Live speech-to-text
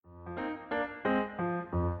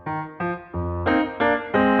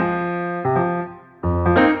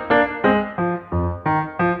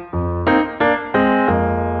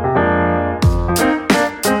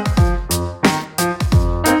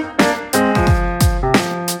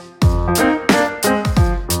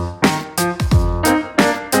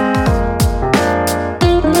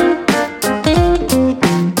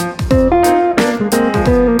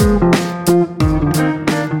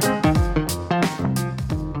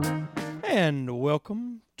And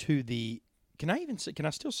welcome to the, can I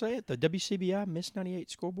still say it? The WCBI Miss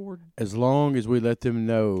 98 scoreboard? As long as we let them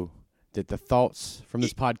know that the thoughts from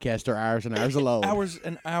this podcast are ours and ours alone. Hours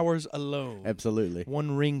and hours alone. Absolutely.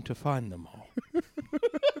 One ring to find them all.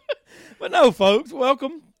 But no, folks,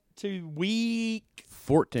 welcome to week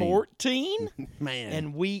 14 Man.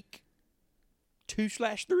 and week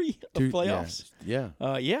 2/3 of playoffs. Yeah.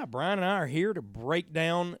 Brian and I are here to break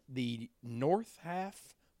down the North half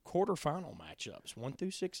quarterfinal matchups, 1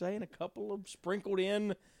 through 6A, and a couple of sprinkled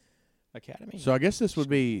in academy. So I guess this would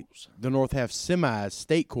be the North half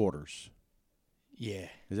state quarters. Yeah.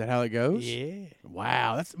 Is that how it goes? Yeah.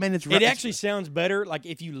 Wow. It's It actually sounds better, like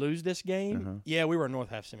if you lose this game, we were a North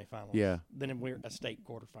half semifinal. Yeah. Then we're a state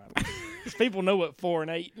quarterfinal. Because people know what 4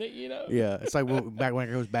 and 8, you know? Yeah. It's like back when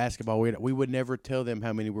it was basketball, we would never tell them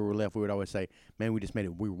how many we were left. We would always say, man, we just made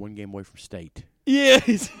it. We were 1 game away from state. Yeah.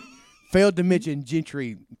 Failed to mention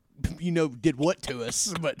Gentry, did what to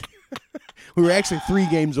us, but we were actually 3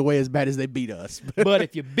 games away as bad as they beat us. But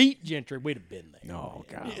if you beat Gentry, we'd have been there. Oh,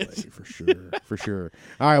 golly, for sure.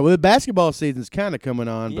 All right, well, the basketball season's kind of coming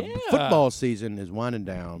on, but football season is winding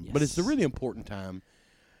down. Yes. But it's a really important time.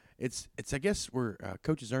 It's I guess, where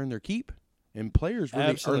coaches earn their keep and players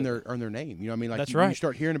really earn their name. You know what I mean? Like That's you right.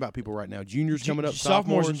 start hearing about people right now. Juniors coming up,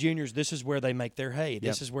 Sophomores and juniors, this is where they make their hay.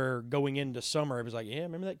 This Yep. is where going into summer, it was like, yeah,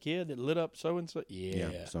 remember that kid that lit up so-and-so?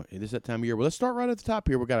 Yeah. So it is that time of year. Well, let's start right at the top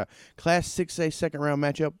here. We got a Class 6A second round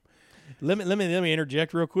matchup. Let me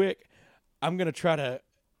interject real quick. I'm gonna try to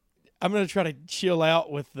chill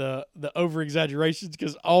out with the over exaggerations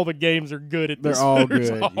because all the games are good at this. They're all They're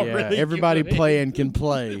good. all Yeah, really everybody good. playing can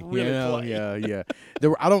play. Really play. Yeah.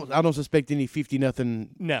 I don't suspect any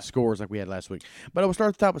 50-0 scores like we had last week. But we'll start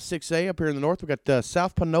at the top of 6A up here in the north. We got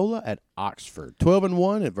South Panola at Oxford,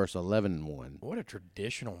 12-1 versus 11-1. What a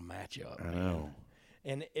traditional matchup! I know.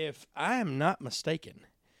 And if I am not mistaken,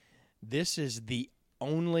 this is the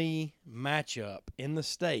only matchup in the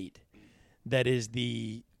state that is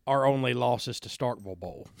our only losses to Starkville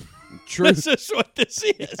Bowl. True. This is what this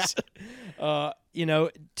is.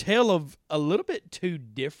 Tale of a little bit two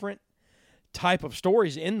different type of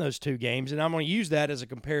stories in those 2 games, and I'm going to use that as a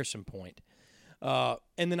comparison point. And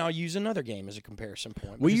then I'll use another game as a comparison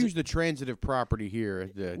point. We use the transitive property here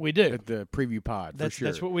at the preview pod. That's, for sure.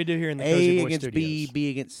 That's what we do here in the Cozy A Boy against Studios. B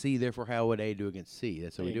against C. Therefore, how would A do against C?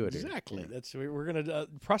 That's how we do it here. Exactly. That's we're going to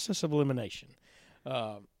process of elimination.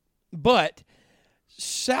 But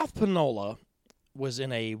South Panola was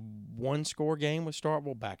in a 1-score game with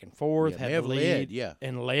Starkville, back and forth, had the lead,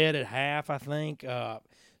 and led at half, I think.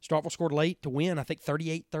 Starkville scored late to win, I think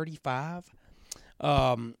 38-35.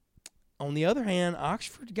 On the other hand,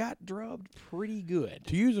 Oxford got drubbed pretty good.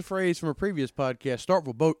 To use a phrase from a previous podcast,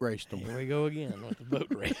 Starkville boat raced them. Here we go again with the boat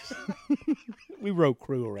race. We row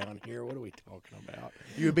crew around here. What are we talking about?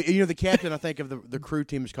 The captain, I think, of the crew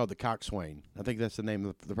team is called the Coxswain. I think that's the name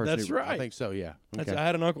of the person. That's right. I think so, yeah. Okay. I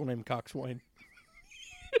had an uncle named Coxswain.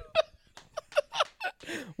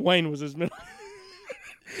 Wayne was his middle.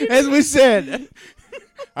 As we said,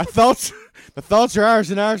 the thoughts are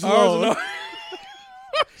ours and ours alone.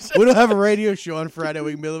 We don't have a radio show on Friday.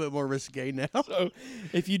 We can be a little bit more risque now. So,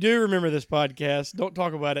 if you do remember this podcast, don't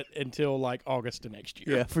talk about it until like August of next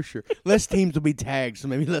year. Yeah, for sure. Less teams will be tagged, so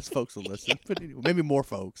maybe less folks will listen. But anyway, maybe more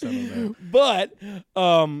folks. I don't know. But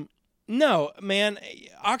no, man,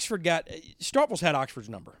 Starkville's had Oxford's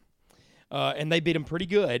number, and they beat them pretty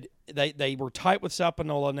good. They were tight with South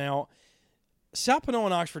Panola. Now, South Panola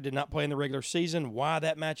and Oxford did not play in the regular season. Why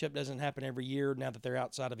that matchup doesn't happen every year now that they're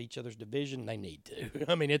outside of each other's division, they need to.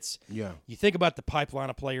 I mean, you think about the pipeline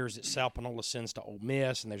of players that South Panola sends to Ole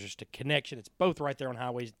Miss, and there's just a connection. It's both right there on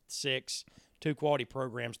Highway 6, 2 quality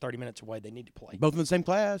programs, 30 minutes away. They need to play. Both in the same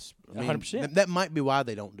class. 100%. That might be why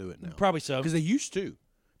they don't do it now. Probably so. Because they used to.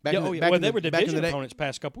 They were division opponents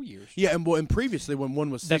past couple years. Yeah, and previously when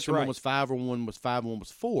one was 6 and one was 5, or one was 5 and one was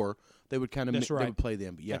 4, they would kind of they would play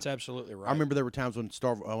them. But yeah, that's absolutely right. I remember there were times when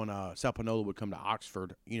South Panola would come to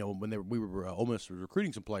Oxford. when we were Ole Miss was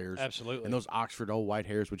recruiting some players. Absolutely, and those Oxford old white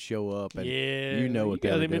hairs would show up. And what they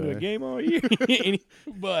were doing. Into a game all year.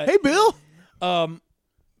 But hey, Bill,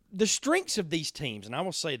 the strengths of these teams, and I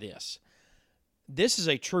will say this. This is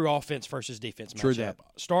a true offense versus defense matchup. True that.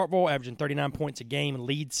 Starkville averaging 39 points a game,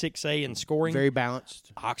 lead 6A in scoring. Very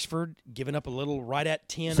balanced. Oxford giving up a little right at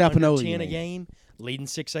 10, South under Panola, 10 a game, leading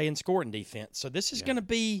 6A in scoring defense. So this is going to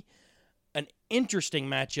be an interesting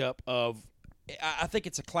matchup I think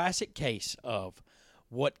it's a classic case of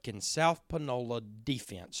what can South Panola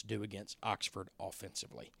defense do against Oxford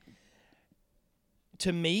offensively.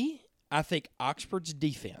 To me, I think Oxford's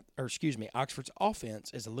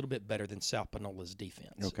offense is a little bit better than South Panola's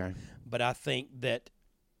defense. Okay. But I think that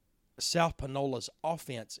South Panola's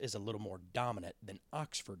offense is a little more dominant than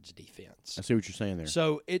Oxford's defense. I see what you're saying there.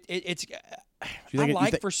 So it's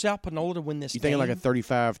for South Panola to win this game. You thinking like a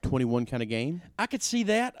 35-21 kind of game? I could see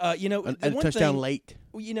that. A touchdown late.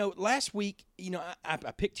 Last week, I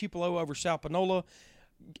picked Tupelo over South Panola.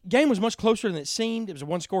 Game was much closer than it seemed. It was a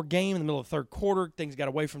one-score game in the middle of the third quarter. Things got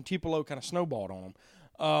away from Tupelo, kind of snowballed on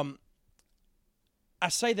them. I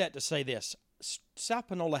say that to say this. South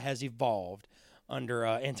Panola has evolved under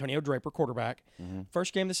Antonio Draper, quarterback. Mm-hmm.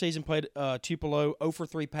 First game of the season, played Tupelo 0 for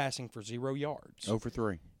 3 passing for 0 yards. 0 for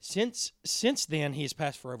 3. Since then, he has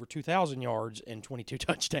passed for over 2,000 yards and 22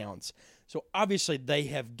 touchdowns. So, obviously, they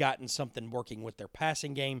have gotten something working with their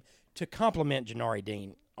passing game to complement Janari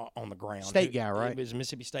Dean on the ground. State guy, right? He was a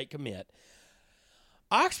Mississippi State commit.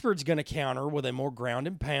 Oxford's going to counter with a more ground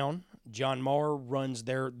and pound. John Maher runs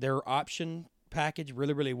their option package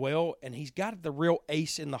really, really well, and he's got the real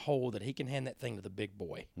ace in the hole that he can hand that thing to the big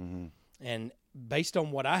boy. Mm-hmm. And based on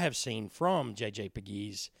what I have seen from J.J.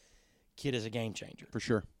 Pegues, kid is a game changer. For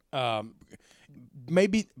sure. Probably going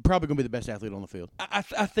to be the best athlete on the field. I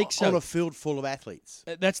think so. On a field full of athletes.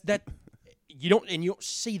 You don't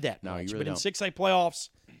see that much. You really but in don't. 6A playoffs,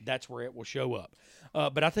 that's where it will show up.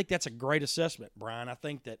 But I think that's a great assessment, Brian. I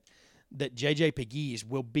think that J.J. Pegues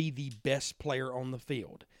will be the best player on the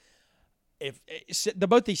field.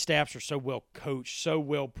 Both these staffs are so well coached, so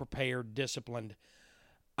well prepared, disciplined.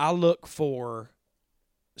 I look for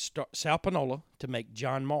South Panola to make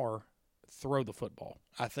John Maher throw the football.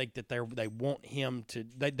 I think that they want him to.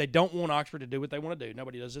 They don't want Oxford to do what they want to do.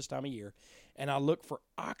 Nobody does this time of year, and I look for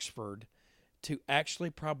Oxford to actually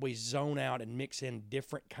probably zone out and mix in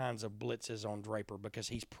different kinds of blitzes on Draper because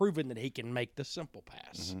he's proven that he can make the simple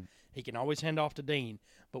pass. Mm-hmm. He can always hand off to Dean,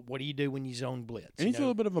 but what do you do when you zone blitz? And he's a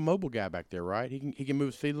little bit of a mobile guy back there, right? He can move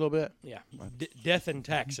his feet a little bit. Yeah. Death in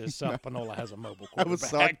Texas, South Panola has a mobile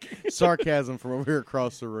quarterback. That was sarcasm from over here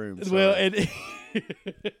across the room. Sorry. Well,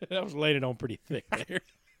 I was laying it on pretty thick there.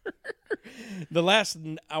 The last,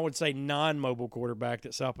 I would say, non-mobile quarterback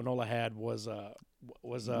that South Panola had was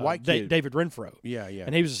White kid. David Renfro. Yeah.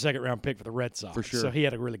 And he was a second-round pick for the Red Sox. For sure. So he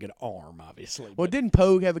had a really good arm, obviously. Well, didn't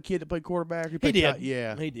Pogue have a kid that played quarterback? He did.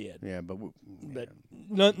 Yeah. He did. Yeah, but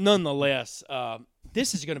nonetheless,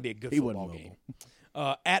 this is going to be a good football game.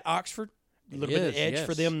 At Oxford, a little bit of edge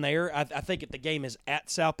for them there. I think if the game is at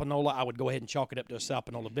South Panola, I would go ahead and chalk it up to a South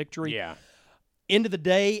Panola victory. Yeah. End of the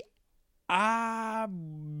day, I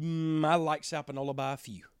like South Panola by a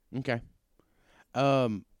few. Okay.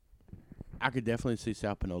 I could definitely see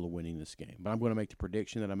South Panola winning this game, but I'm going to make the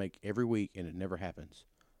prediction that I make every week, and it never happens.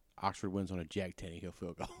 Oxford wins on a Jack Tannehill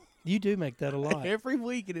field goal. You do make that a lot. Every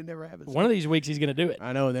week, and it never happens. One of these weeks, he's going to do it.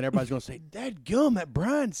 I know, and then everybody's going to say, "Dadgum, that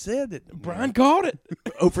Brian said that." Brian called it.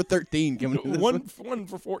 0 for 13 coming into this one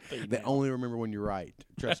for 14. They only remember when you're right.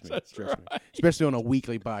 Trust me. Trust me. Especially on a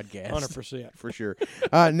weekly podcast. 100%. For sure.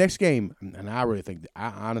 Next game, and I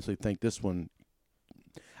honestly think this one,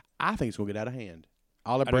 I think it's going to get out of hand.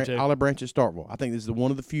 Olive Branch at Starkville. I think this is one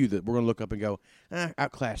of the few that we're going to look up and go,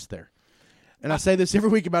 outclassed there. And I say this every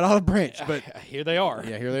week about Olive Branch, but here they are.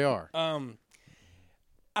 Yeah, here they are.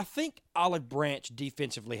 I think Olive Branch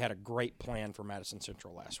defensively had a great plan for Madison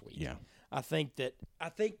Central last week. Yeah. I think that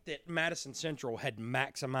Madison Central had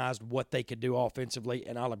maximized what they could do offensively,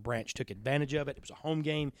 and Olive Branch took advantage of it. It was a home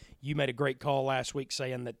game. You made a great call last week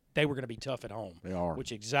saying that they were going to be tough at home. They are.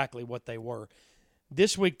 Which is exactly what they were.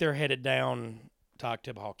 This week they're headed down to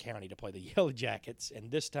Oktibbeha County to play the Yellow Jackets,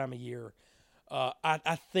 and this time of year,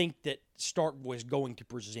 I think that Starkville is going to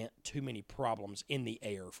present too many problems in the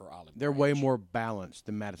air for Olive Branch. They're way more balanced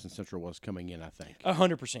than Madison Central was coming in, I think.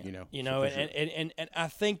 100%. And I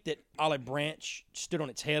think that Olive Branch stood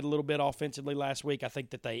on its head a little bit offensively last week. I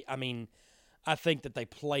think that they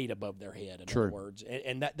played above their head, in other words,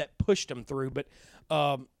 and that pushed them through. But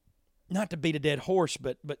not to beat a dead horse,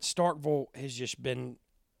 but Starkville has just been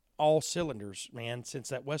all cylinders, man, since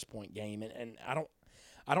that West Point game, and I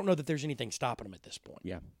don't know that there's anything stopping them at this point.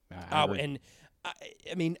 Yeah, I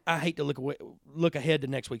mean, I hate to look ahead to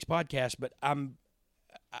next week's podcast, but I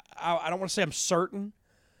don't want to say I'm certain,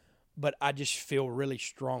 but I just feel really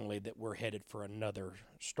strongly that we're headed for another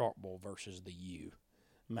Starkville versus the U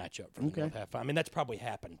matchup for the North half. I mean, that's probably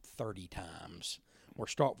happened 30 times where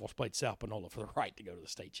Starkville's played South Panola for the right to go to the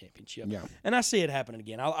state championship. Yeah. And I see it happening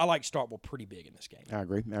again. I like Starkville pretty big in this game. I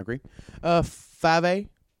agree. 5A,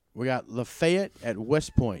 we got Lafayette at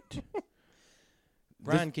West Point.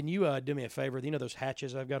 Brian, can you do me a favor? You know those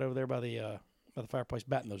hatches I've got over there by the fireplace?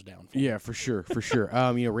 Batten those down for me. Yeah, for sure.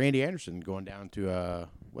 Randy Anderson going down to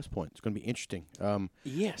West Point. It's going to be interesting.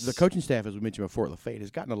 Yes. The coaching staff, as we mentioned before at Lafayette,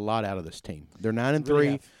 has gotten a lot out of this team. They're 9-3.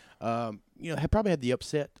 Really Have probably had the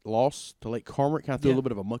upset loss to Lake Carmerick, kind of threw a little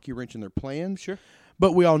bit of a monkey wrench in their plans. Sure.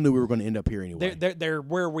 But we all knew we were going to end up here anyway. They're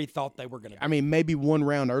where we thought they were going to be. I mean, maybe one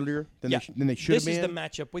round earlier than they should have been. This is the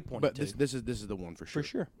matchup we pointed to. But this is the one for sure. For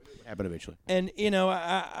sure. It'll happen eventually. And,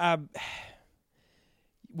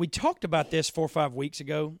 we talked about this 4 or 5 weeks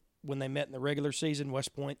ago when they met in the regular season.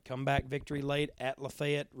 West Point, comeback victory late at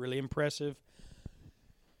Lafayette, really impressive.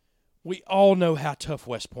 We all know how tough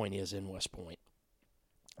West Point is in West Point.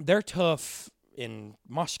 They're tough in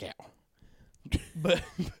Moscow. But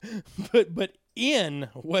in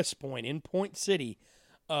West Point, in Point City,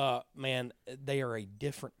 man, they are a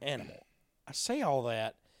different animal. I say all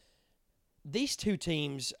that. These two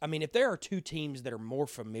teams, I mean, if there are two teams that are more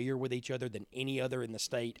familiar with each other than any other in the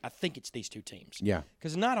state, I think it's these two teams. Yeah.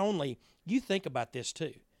 Because not only, you think about this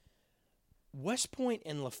too, West Point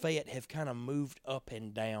and Lafayette have kind of moved up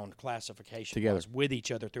and down classification-wise with each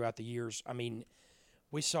other throughout the years. I mean,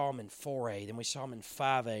 we saw them in 4A, then we saw them in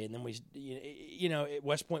 5A, and then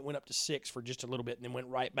West Point went up to 6 for just a little bit, and then went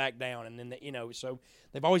right back down, and then so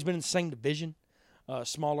they've always been in the same division,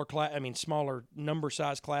 smaller number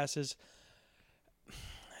size classes.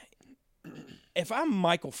 If I'm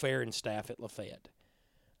Michael Fair and staff at Lafayette,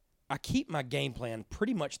 I keep my game plan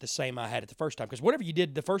pretty much the same I had it the first time, because whatever you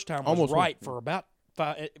did the first time was right for about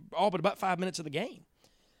all but about 5 minutes of the game.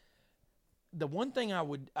 The one thing I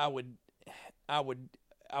would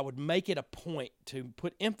make it a point to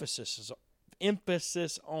put emphasis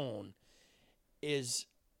on is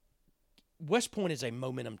West Point is a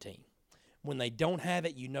momentum team. When they don't have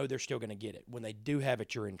it, you know they're still going to get it. When they do have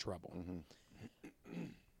it, you're in trouble. Mm-hmm.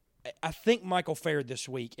 I think Michael Fair this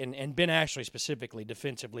week, and Ben Ashley specifically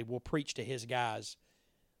defensively, will preach to his guys,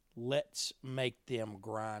 let's make them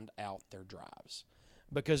grind out their drives.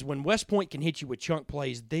 Because when West Point can hit you with chunk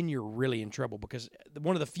plays, then you're really in trouble, because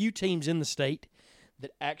one of the few teams in the state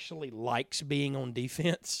that actually likes being on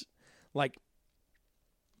defense, like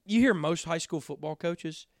you hear most high school football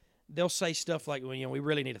coaches, they'll say stuff like, well, we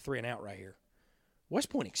really need a 3-and-out right here.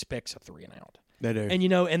 West Point expects a 3-and-out. They do. And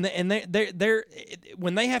they're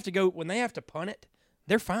when they have to punt it,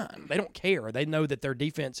 they're fine. They don't care. They know that their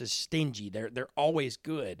defense is stingy. They're always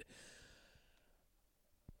good.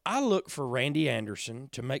 I look for Randy Anderson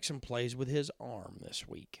to make some plays with his arm this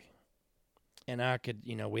week. And I could,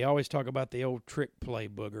 we always talk about the old trick play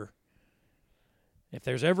booger. If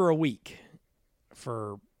there's ever a week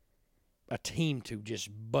for a team to just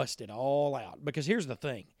bust it all out, because here's the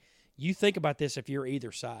thing. You think about this if you're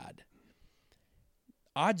either side.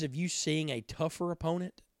 Odds of you seeing a tougher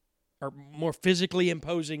opponent or more physically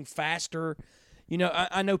imposing, faster.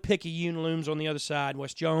 I know Picayune looms on the other side,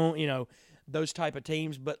 West Jones, those type of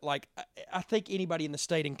teams. But, I think anybody in the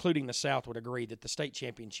state, including the South, would agree that the state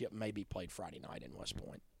championship may be played Friday night in West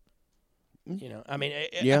Point.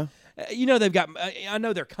 Yeah. They've got – I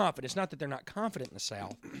know they're confident. It's not that they're not confident in the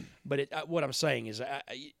South, but what I'm saying is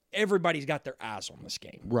everybody's got their eyes on this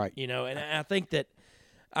game. Right. And I think that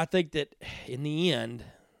in the end,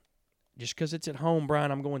 just because it's at home,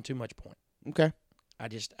 Brian, I'm going too much point. Okay.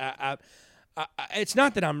 It's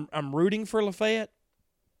not that I'm rooting for Lafayette.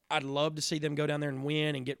 I'd love to see them go down there and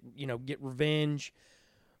win and get revenge,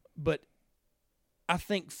 but I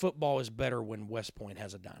think football is better when West Point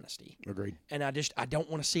has a dynasty. Agreed. And I don't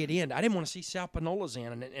want to see it end. I didn't want to see South Pinola's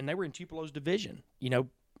in, and they were in Tupelo's division,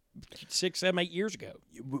 6, 7, 8 years ago.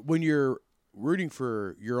 When you're rooting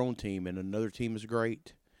for your own team and another team is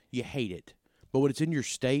great, you hate it. But when it's in your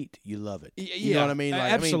state, you love it. You know what I mean?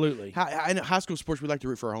 Absolutely. In high school sports, we like to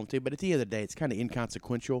root for our home team, but at the end of the day, it's kind of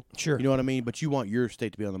inconsequential. Sure. You know what I mean? But you want your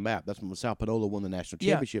state to be on the map. That's when South Panola won the national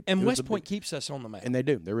championship. And West Point keeps us on the map. And they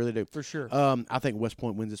do. They really do. For sure. I think West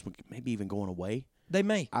Point wins this one, maybe even going away. They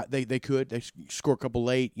may. They could. They score a couple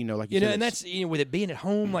late, like you said. And that's with it being at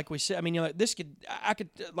home, like we said. I mean, this I could,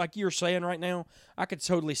 like you're saying right now, I could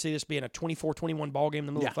totally see this being a 24-21 ball game in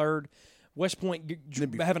the middle of the third. West Point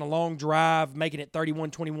having a long drive, making it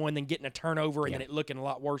 31-21, then getting a turnover, and then it looking a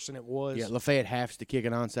lot worse than it was. Yeah, Lafayette has to kick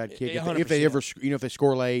an onside kick if 100%. they ever, if they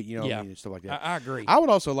score late, stuff like that. I agree. I would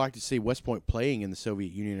also like to see West Point playing in the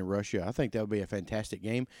Soviet Union and Russia. I think that would be a fantastic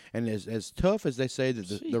game. And as tough as they say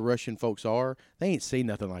that the Russian folks are, they ain't seen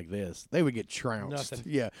nothing like this. They would get trounced. Nothing.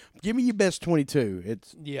 Yeah, give me your best 22.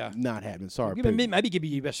 It's not happening. Sorry, maybe give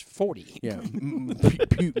you your best 40. Yeah,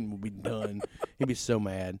 Putin will be done. He'd be so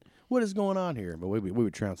mad. What is going on here? But we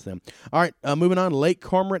would trounce them. All right, moving on. Lake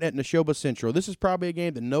Cormorant at Neshoba Central. This is probably a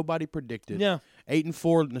game that nobody predicted. Yeah.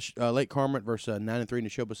 8-4 Lake Cormorant versus 9-3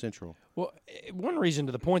 Neshoba Central. Well, one reason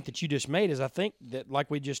to the point that you just made is I think that, like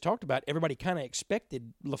we just talked about, everybody kind of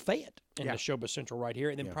expected Lafayette and Neshoba Central right here,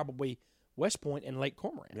 and then probably West Point and Lake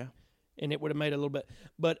Cormorant. Yeah. And it would have made it a little bit.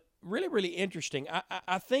 But really, really interesting.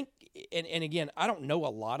 I think, and again, I don't know a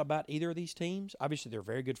lot about either of these teams. Obviously, they're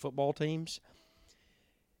very good football teams.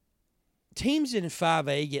 Teams in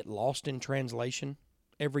 5A get lost in translation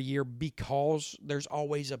every year because there's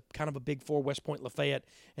always a kind of a Big Four, West Point, Lafayette,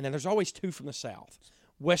 and then there's always two from the South,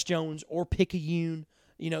 West Jones or Picayune,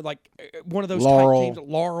 like one of those Laurel. type teams.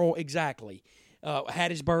 Laurel, exactly.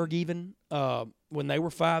 Hattiesburg even, when they were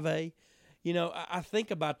 5A. I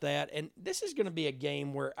think about that, and this is going to be a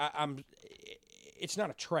game where I'm it's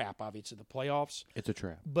not a trap, obviously, the playoffs. It's a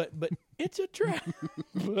trap. But it's a trap.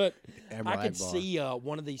 But I could bar. see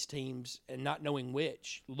one of these teams, and not knowing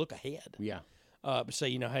which, look ahead. Yeah.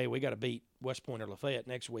 Say, hey, we got to beat West Point or Lafayette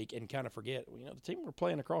next week, and kind of forget, the team we're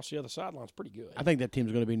playing across the other sideline is pretty good. I think that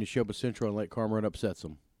team's going to be Neshoba Central and Lake Cormorant upsets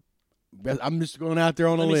them. I'm just going out there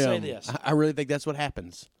on a Let me limb. say this. I really think that's what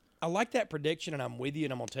happens. I like that prediction, and I'm with you,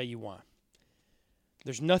 and I'm going to tell you why.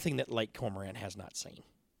 There's nothing that Lake Cormorant has not seen.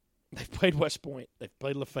 They've played West Point. They've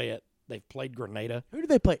played Lafayette. They've played Grenada. Who did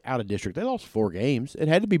they play out of district? They lost 4 games. It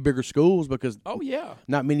had to be bigger schools because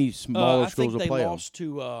not many smaller schools will play them. I think they lost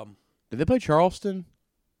to did they play Charleston?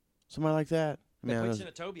 Somebody like that? They played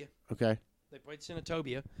Senatobia. Okay. They played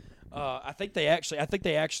Senatobia. I think they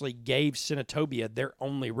actually gave Senatobia their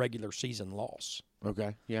only regular season loss.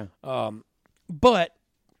 Okay. Yeah. But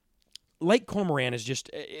Lake Cormorant is just,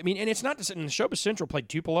 and it's not to say, Neshoba Central played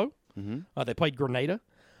Tupelo. Mm-hmm. They played Grenada.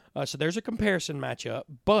 So there's a comparison matchup,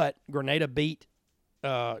 but Grenada beat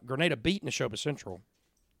Neshoba Central.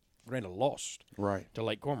 Grenada lost to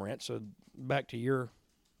Lake Cormorant. So back to your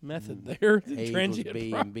method there. A equals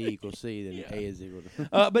B and B equals C, then A is equal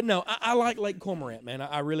to. But no, I like Lake Cormorant, man.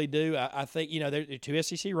 I really do. I think, they're 2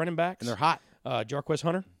 SEC running backs. And they're hot. Jarquez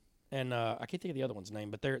Hunter. And I can't think of the other one's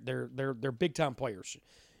name, but they're big-time players.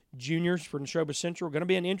 Juniors for Neshoba Central. Going to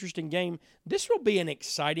be an interesting game. This will be an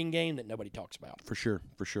exciting game that nobody talks about. For sure.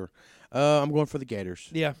 I'm going for the Gators.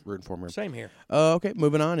 Yeah. Rooting for them. Same here. Okay,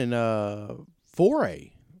 moving on. In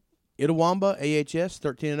 4A, Itawamba AHS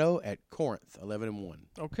 13-0 at Corinth 11-1.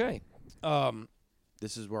 Okay.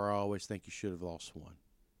 This is where I always think you should have lost one.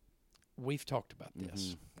 We've talked about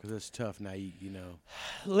this. Because it's tough now, you know.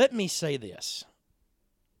 Let me say this.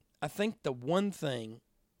 I think the one thing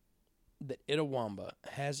that Itawamba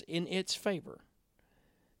has in its favor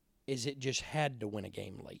is it just had to win a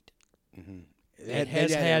game late. Mm-hmm. It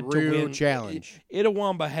has had a real to win. Challenge.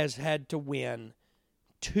 Itawamba has had to win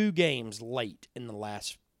 2 games late in the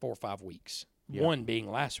last 4 or 5 weeks. Yeah. One being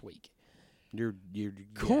last week. yes.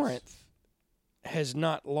 Corinth has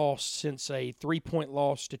not lost since a 3-point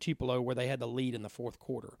loss to Tupelo where they had the lead in the 4th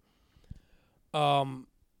quarter.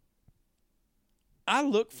 I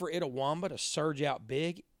look for Itawamba to surge out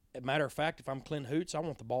big. As a matter of fact, if I'm Clint Hoots, I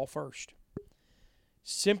want the ball first.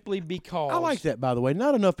 Simply because I like that, by the way.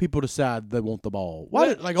 Not enough people decide they want the ball.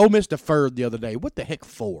 Why did Ole Miss deferred the other day? What the heck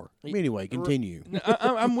for? Anyway, continue.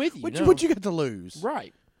 I'm with you. What you got to lose?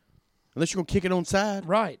 Right. Unless you're going to kick it on side.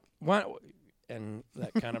 Right. Why? And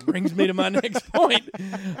that kind of brings me to my next point.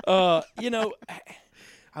 I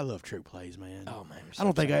love trick plays, man. Oh, man. I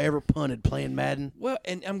don't think I ever punted playing Madden. Well,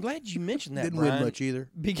 and I'm glad you mentioned that, Didn't Brian. win much either.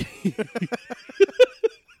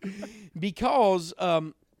 Because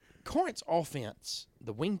Corinth's offense,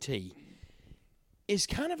 the wing tee, is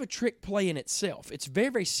kind of a trick play in itself. It's very,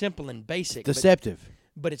 very simple and basic. Deceptive.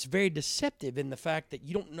 But it's very deceptive in the fact that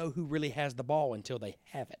you don't know who really has the ball until they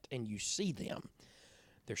have it, and you see them.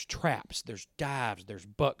 There's traps, there's dives, there's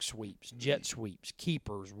buck sweeps, jet sweeps,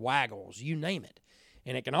 keepers, waggles, you name it.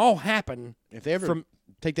 And it can all happen. If they ever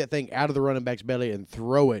take that thing out of the running back's belly and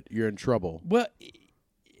throw it, you're in trouble. Well,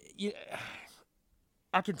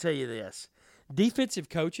 I can tell you this. Defensive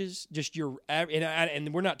coaches, just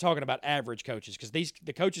and we're not talking about average coaches because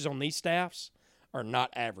the coaches on these staffs are not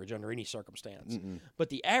average under any circumstance. Mm-mm. But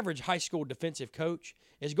the average high school defensive coach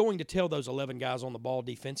is going to tell those 11 guys on the ball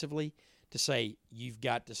defensively to say, you've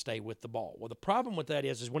got to stay with the ball. Well, the problem with that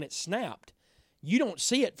is when it's snapped, you don't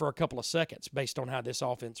see it for a couple of seconds based on how this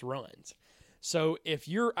offense runs. So if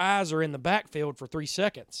your eyes are in the backfield for 3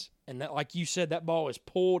 seconds, and that, like you said, that ball is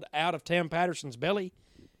pulled out of Tam Patterson's belly,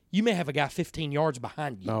 you may have a guy 15 yards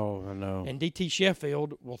behind you. Oh, I know. And DT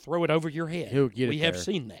Sheffield will throw it over your head. He'll get it We have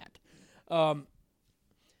seen that.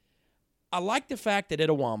 I like the fact that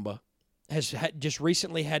Itawamba has just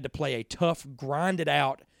recently had to play a tough,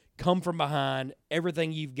 grinded-out come from behind,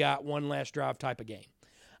 everything you've got, one last drive type of game.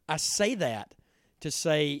 I say that to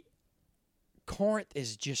say Corinth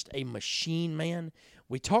is just a machine, man.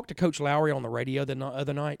 We talked to Coach Lowry on the radio the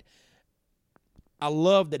other night. I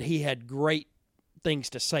love that he had great things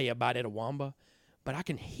to say about Itawamba, but I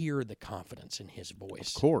can hear the confidence in his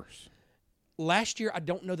voice. Of course. Last year, I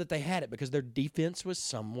don't know that they had it because their defense was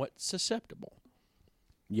somewhat susceptible.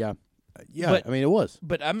 Yeah. I mean, it was.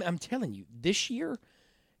 But I'm telling you, this year,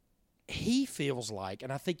 he feels like,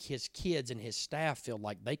 and I think his kids and his staff feel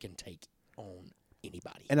like they can take on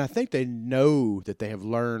anybody. And I think they know that they have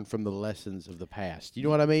learned from the lessons of the past. You know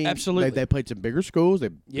what I mean? Absolutely. They played some bigger schools. They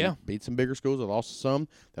beat some bigger schools. They lost some.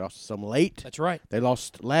 They lost some late. That's right. They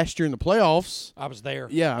lost last year in the playoffs. I was there.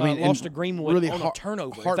 Yeah, I mean, lost to Greenwood really on a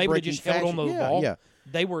turnover. If they would have just fashion. held on the ball, yeah.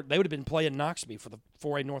 they would have been playing Knoxville for the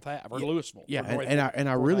 4A North half or Louisville. Yeah,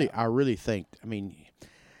 I really think. I mean,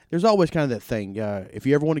 there's always kind of that thing. If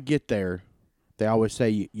you ever want to get there, they always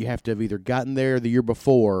say you have to have either gotten there the year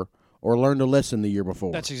before or learned a lesson the year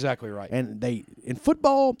before. That's exactly right. And in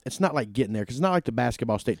football, it's not like getting there because it's not like the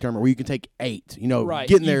basketball state tournament where you can take 8. You know, right.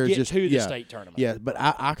 Getting there is just to the state tournament. Yeah, but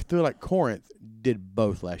I feel like Corinth did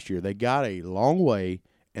both last year. They got a long way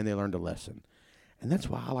and they learned a lesson, and that's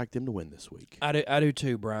why I like them to win this week. I do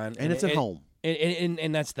too, Brian. And it's at home.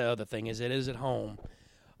 And that's the other thing is it is at home.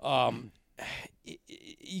 I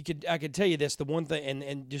could tell you this, the one thing,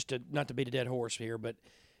 and just not to beat a dead horse here, but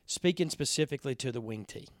speaking specifically to the wing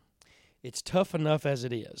tee. It's tough enough as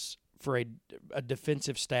it is for a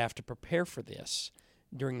defensive staff to prepare for this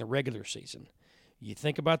during the regular season. You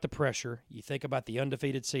think about the pressure. You think about the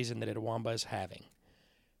undefeated season that Itawamba is having.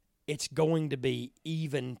 It's going to be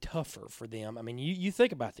even tougher for them. I mean, you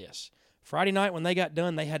think about this. Friday night when they got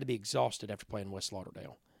done, they had to be exhausted after playing West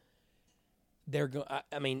Lauderdale.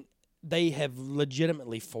 They have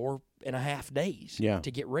legitimately 4.5 days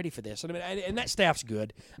to get ready for this. And that staff's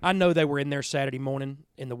good. I know they were in there Saturday morning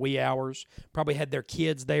in the wee hours, probably had their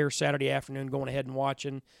kids there Saturday afternoon going ahead and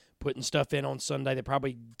watching, putting stuff in on Sunday. They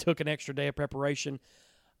probably took an extra day of preparation.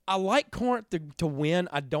 I like Corinth to win.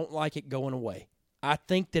 I don't like it going away. I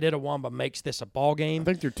think that Itawamba makes this a ball game. I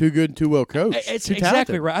think they're too good and too well coached. It's too exactly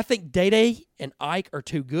talented. right. I think Day and Ike are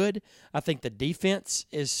too good. I think the defense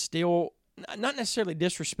is still – not necessarily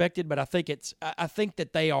disrespected, but I think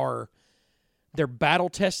that they're battle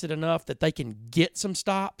tested enough that they can get some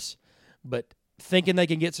stops, but thinking they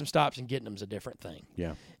can get some stops and getting them is a different thing.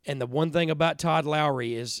 Yeah. And the one thing about Todd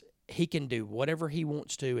Lowry is he can do whatever he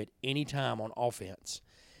wants to at any time on offense.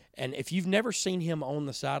 And if you've never seen him on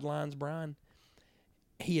the sidelines, Brian,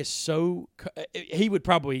 he is so he would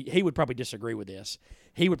probably disagree with this.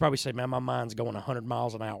 He would probably say, "Man, my mind's going 100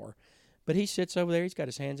 miles an hour." But he sits over there. He's got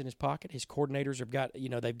his hands in his pocket. His coordinators have got,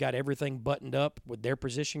 they've got everything buttoned up with their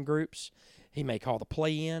position groups. He may call the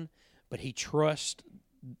play in, but he trusts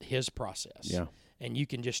his process. Yeah. And you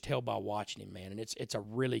can just tell by watching him, man. And it's a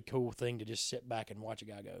really cool thing to just sit back and watch a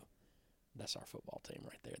guy go, that's our football team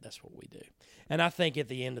right there. That's what we do. And I think at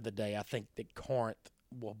the end of the day, I think that Corinth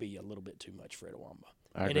will be a little bit too much for Itawamba.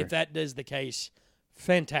 And if that is the case,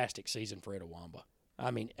 fantastic season for Itawamba.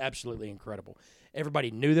 I mean, absolutely incredible. Everybody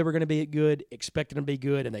knew they were going to be good, expected them to be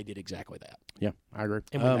good, and they did exactly that. Yeah, I agree.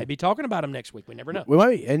 And we may be talking about them next week. We never know. We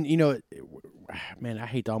might, and man, I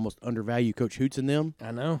hate to almost undervalue Coach Hoots and them.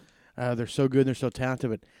 I know. They're so good and they're so talented,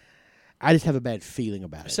 but I just have a bad feeling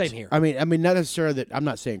about it. Same here. I mean, not necessarily that I'm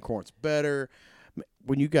not saying Corinth's better.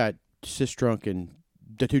 When you got Sistrunk and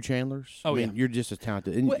the two Chandlers, you're just as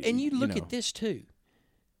talented. And you look at this too.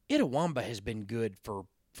 Itawamba has been good for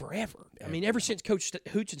forever. I mean, ever since Coach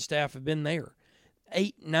Hoots and staff have been there,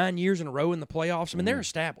 8-9 years in a row in the playoffs. I mean, they're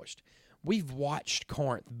established. We've watched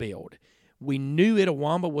Corinth build. We knew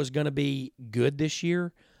Itawamba was going to be good this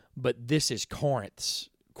year, but this is Corinth's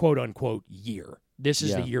quote-unquote year. This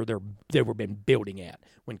is the year they've been building at.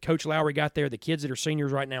 When Coach Lowry got there, the kids that are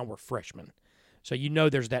seniors right now were freshmen. So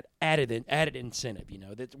there's that added incentive,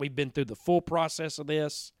 that we've been through the full process of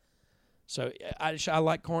this. So I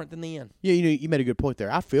like Corinth in the end. Yeah, you made a good point there.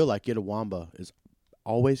 I feel like Itawamba is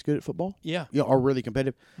always good at football. Yeah. Are really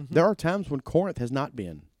competitive. Mm-hmm. There are times when Corinth has not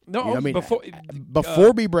been. No,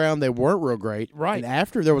 before B. Brown, they weren't real great. Right. And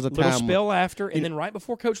after, there was a little spell after, and then right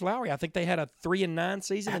before Coach Lowry, I think they had a 3-9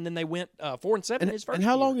 season, and then they went 4-7 his first And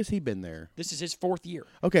how year. long has he been there? This is his 4th year.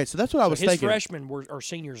 Okay, so that's what I was thinking. His freshmen are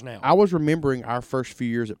seniors now. I was remembering our first few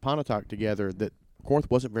years at Pontotoc together that Corinth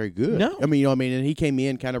wasn't very good. No. I mean, and he came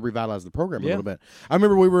in, kind of revitalized the program a little bit. I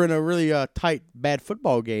remember we were in a really tight, bad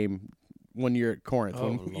football game one year at Corinth.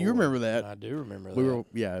 Oh, you remember that? I do remember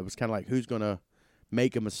that. It was kind of like, who's going to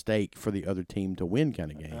make a mistake for the other team to win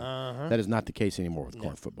kind of game. Uh-huh. That is not the case anymore with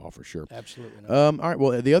Corinth football for sure. Absolutely not. All right.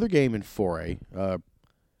 Well, the other game in 4A,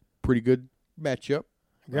 pretty good matchup.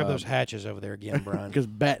 Grab those hatches over there again, Brian. Because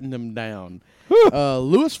batting them down.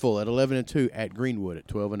 Louisville at 11-2 at Greenwood at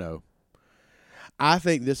 12-0. I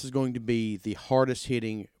think this is going to be the hardest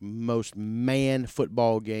hitting, most man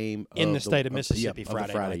football game in the state of Mississippi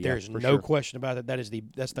Friday night. There's no question about it. That's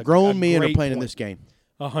the grown men are playing in this game.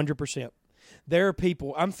 100%. There are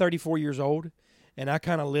people. I'm 34 years old, and I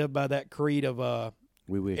kind of live by that creed of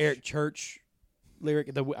we wish. Eric Church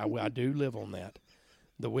lyric. I do live on that,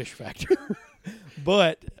 the wish factor.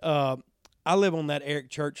 But I live on that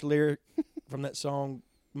Eric Church lyric from that song.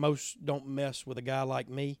 Most don't mess with a guy like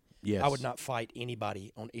me. Yes. I would not fight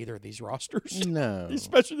anybody on either of these rosters. No.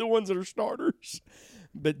 Especially the ones that are starters.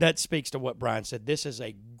 But that speaks to what Brian said. This is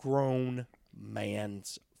a grown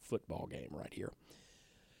man's football game right here.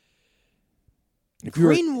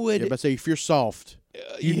 Greenwood. If you're soft,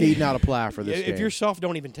 you need not apply for this game. If you're soft,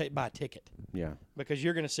 don't even buy a ticket. Yeah. Because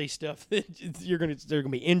you're going to see stuff. There's going to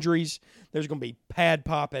be injuries. There's going to be pad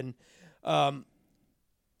popping. Now,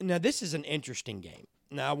 this is an interesting game.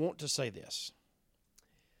 Now, I want to say this.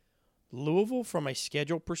 Louisville from a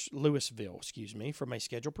schedule Louisville, from a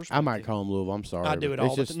schedule perspective. I might call them Louisville. I'm sorry. I do it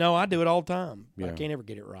all the time. No, I do it all the time. Yeah. I can't ever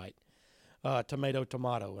get it right.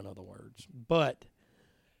 Tomato, in other words. But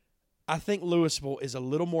I think Louisville is a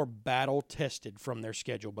little more battle-tested from their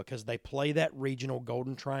schedule because they play that regional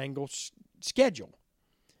Golden Triangle schedule,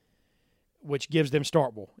 which gives them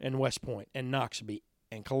Starkville and West Point and Knoxville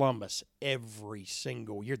and Columbus every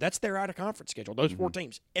single year. That's their out-of-conference schedule, those four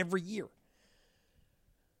teams, every year.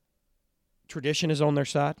 Tradition is on their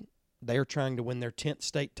side. They are trying to win their 10th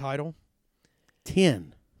state title.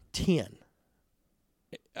 10.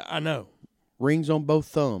 I know. Rings on both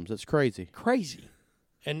thumbs. That's crazy.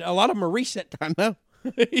 And a lot of them are recent. I know.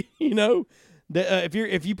 You know,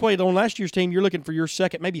 if you played on last year's team, you're looking for your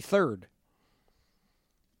second, maybe third.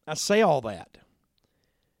 I say all that.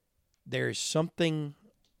 There is something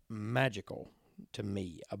magical to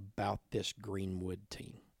me about this Greenwood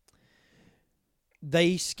team.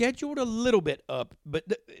 They scheduled a little bit up, but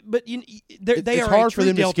they are hard for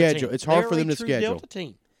them to Delta schedule. Team. It's hard for them They're to a true schedule. Delta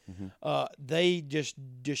team. They just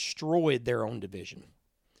destroyed their own division.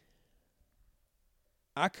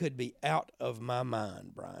 I could be out of my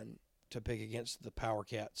mind, Brian, to pick against the Power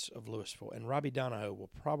Cats of Louisville, and Robbie Donahoe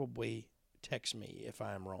will probably text me if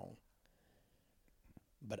I am wrong.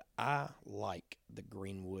 But I like the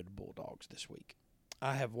Greenwood Bulldogs this week.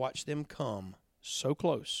 I have watched them come so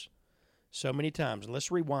close so many times. And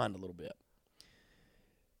let's rewind a little bit.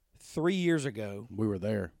 3 years ago, we were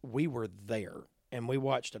there, and we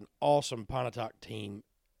watched an awesome Pontotoc team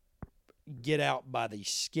get out by the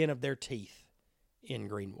skin of their teeth in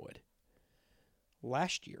Greenwood.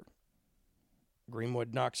 Last year,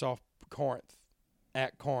 Greenwood knocks off Corinth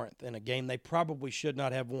at Corinth in a game they probably should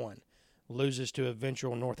not have won, loses to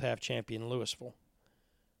eventual North Half champion Louisville.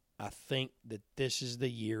 I think that this is the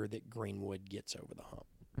year that Greenwood gets over the hump.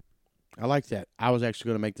 I like that. I was actually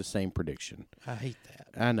going to make the same prediction. I hate that.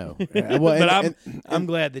 I know. But I'm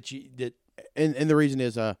glad that you did. And the reason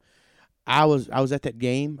is I was at that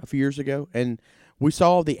game a few years ago, and we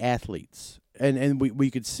saw the athletes, and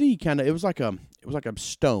we could see kind of it was like a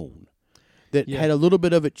stone that had a little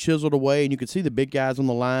bit of it chiseled away, and you could see the big guys on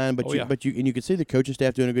the line, but you could see the coaching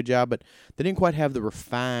staff doing a good job, but they didn't quite have the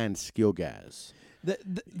refined skill guys.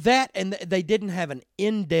 They didn't have an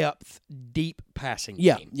in-depth, deep passing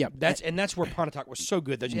game. Yeah. That's where Pontotoc was so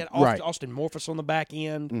good. They had Austin Morphus on the back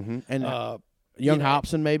end, and young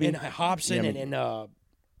Hobson maybe, and Hobson and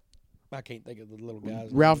I can't think of the little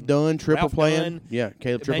guys. Ralph Dunn, Triple playing. Yeah,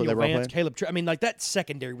 Caleb Triple. They were playing. I mean, like that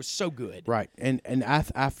secondary was so good. Right, and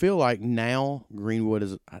I feel like now Greenwood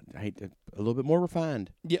is a little bit more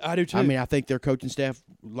refined. Yeah, I do too. I mean, I think their coaching staff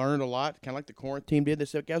learned a lot, kind of like the Corinth team did. They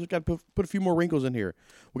said, guys, we've got to put a few more wrinkles in here.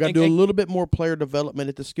 We got to do a little bit more player development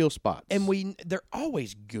at the skill spots. And they're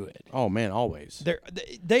always good. Oh man, always.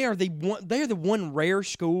 They are the one rare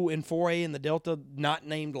school in 4A in the Delta, not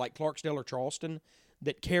named like Clarksdale or Charleston,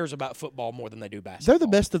 that cares about football more than they do basketball. They're the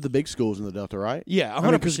best of the big schools in the Delta, right? Yeah,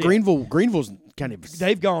 100%. Because Greenville's kind of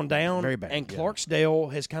they've gone down very bad, and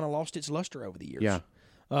Clarksdale has kind of lost its luster over the years. Yeah.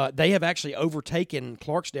 They have actually overtaken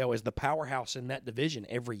Clarksdale as the powerhouse in that division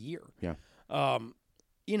every year. Yeah. And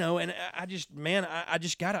I just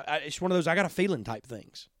gotta. It's one of those I got a feeling type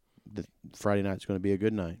things. The Friday night's going to be a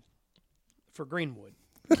good night for Greenwood.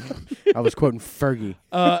 I was quoting Fergie.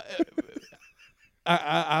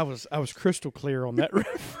 I was crystal clear on that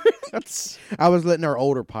reference. I was letting our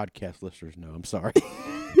older podcast listeners know. I'm sorry.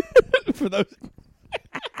 For those.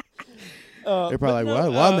 They're probably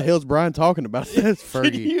like, why in the hell's Brian talking about this,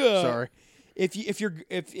 Fergie? Sorry.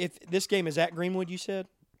 If this game is at Greenwood, you said?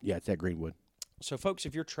 Yeah, it's at Greenwood. So, folks,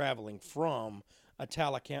 if you're traveling from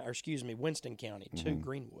Winston County to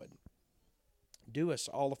Greenwood, do us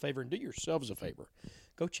all a favor and do yourselves a favor.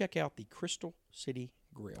 Go check out the Crystal City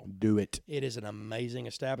Grill. Do it. It is an amazing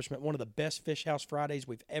establishment. One of the best Fish House Fridays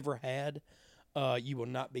we've ever had. You will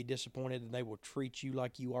not be disappointed, and they will treat you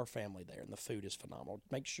like you are family there, and the food is phenomenal.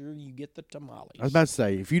 Make sure you get the tamales. I was about to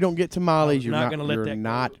say, if you don't get tamales, you're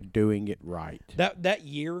not doing it right. That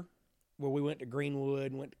year where we went to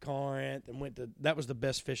Greenwood, went to Corinth, and that was the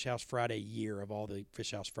best Fish House Friday year of all the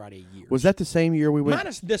Fish House Friday years. Was that the same year we went?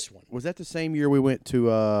 Minus this one. Was that the same year we went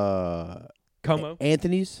to Como?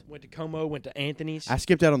 Anthony's? Went to Como, went to Anthony's. I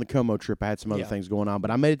skipped out on the Como trip. I had some other things going on,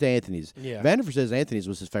 but I made it to Anthony's. Yeah. Vanderford says Anthony's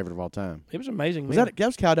was his favorite of all time. It was amazing. That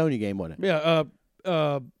was Caledonia game, wasn't it?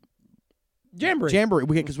 Yeah. Jamboree. Jamboree,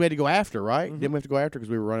 because we had to go after, right? Didn't we have to go after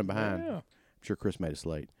because we were running behind? Yeah. I'm sure Chris made us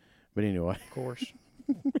late. But anyway. Of course.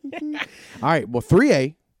 All right, well,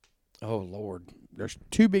 3A. Oh, Lord. There's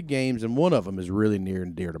two big games, and one of them is really near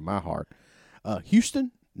and dear to my heart.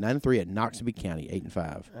 Houston, 9-3 at Noxubee County,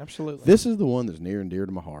 8-5. Absolutely. This is the one that's near and dear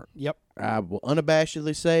to my heart. Yep. I will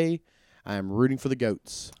unabashedly say I am rooting for the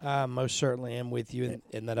Goats. I most certainly am with you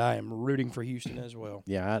in that I am rooting for Houston as well.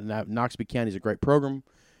 Yeah, Noxubee County is a great program.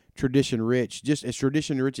 Tradition rich, just as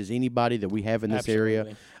tradition rich as anybody that we have in this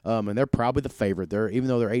area, and they're probably the favorite. Even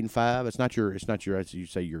though they're 8-5, it's not your as you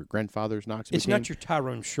say your grandfather's Noxubee. It's not your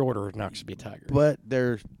Tyrone Shorter Noxubee Tigers, but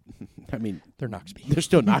they're Noxubee. They're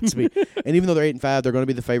still Noxubee, and even though they're 8-5, they're going to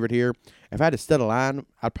be the favorite here. If I had to set a line,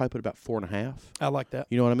 I'd probably put about 4.5. I like that.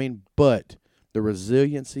 You know what I mean? But the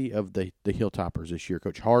resiliency of the Hilltoppers this year,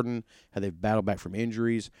 Coach Harden, how they've battled back from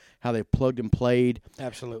injuries, how they've plugged and played.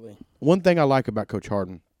 Absolutely. One thing I like about Coach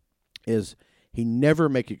Harden is he never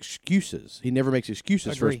makes excuses. He never makes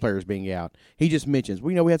excuses for his players being out. He just mentions,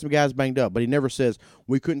 we had some guys banged up, but he never says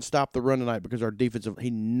we couldn't stop the run tonight because our defensive.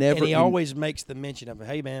 He always makes the mention of,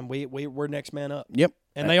 hey man, we're next man up. Yep,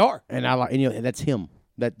 and they are. And I like, and that's him.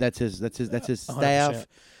 That's his staff. 100%.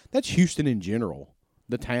 That's Houston in general,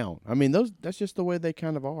 the town. I mean, that's just the way they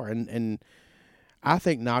kind of are, and I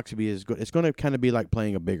think Noxubee is good. It's going to kind of be like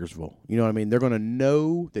playing a Biggersville. You know what I mean? They're going to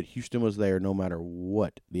know that Houston was there no matter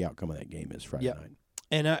what the outcome of that game is Friday night.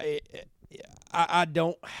 And I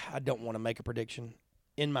don't want to make a prediction.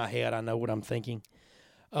 In my head, I know what I'm thinking.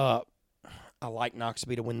 I like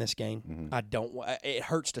Noxubee to win this game. Mm-hmm. I don't. It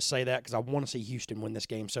hurts to say that because I want to see Houston win this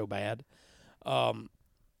game so bad.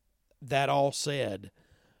 That all said,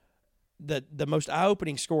 the most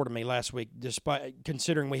eye-opening score to me last week, despite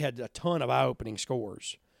considering we had a ton of eye-opening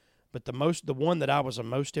scores, but the one that I was the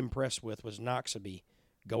most impressed with was Noxubee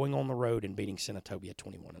going on the road and beating Senatobia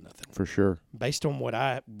 21-0. For sure. Based on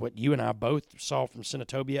what you and I both saw from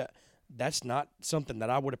Senatobia, that's not something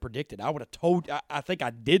that I would have predicted. I would have told. I think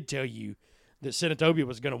I did tell you that Senatobia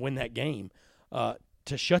was going to win that game.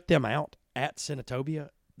 To shut them out at Senatobia,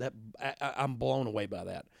 I'm blown away by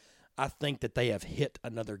that. I think that they have hit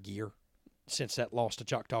another gear since that loss to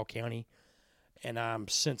Choctaw County, and I'm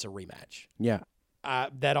sense a rematch. Yeah.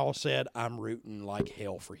 That all said, I'm rooting like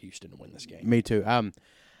hell for Houston to win this game. Me too. I'm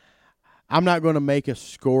not going to make a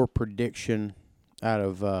score prediction out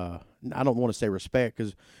of I don't want to say respect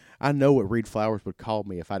because I know what Reed Flowers would call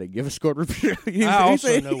me if I didn't give a score prediction. I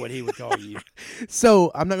also know what he would call you.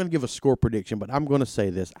 So I'm not going to give a score prediction, but I'm going to say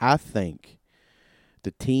this. I think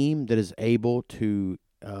the team that is able to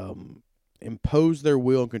impose their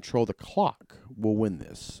will and control the clock will win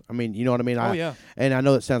this. I mean, you know what I mean? Yeah. And I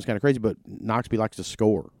know that sounds kind of crazy, but Noxubee likes to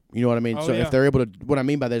score. You know what I mean? So yeah. if they're able to, what I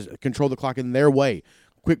mean by that is control the clock in their way.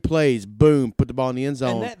 Quick plays, boom, put the ball in the end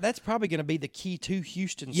zone. And that's probably going to be the key to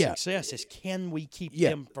Houston's success is can we keep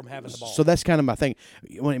them from having the ball? So that's kind of my thing.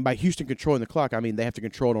 By Houston controlling the clock, I mean they have to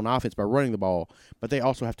control it on offense by running the ball, but they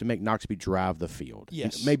also have to make Noxubee drive the field.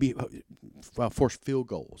 Yes. Maybe force field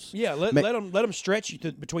goals. Yeah, let them stretch you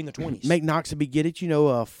between the 20s. Make Noxubee get it,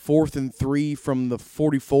 4th and 3 from the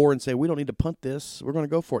 44 and say, we don't need to punt this. We're going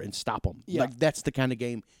to go for it and stop them. Yeah. Like that's the kind of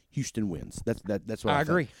game Houston wins. That's what I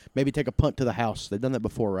agree. Maybe take a punt to the house. They've done that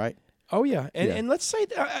before, right? Oh, yeah. And let's say,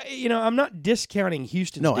 I'm not discounting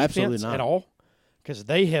Houston's defense absolutely not. at all because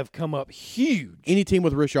they have come up huge. Any team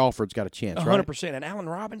with Rich Alford's got a chance, 100%. Right? And Allen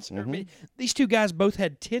Robinson, these two guys both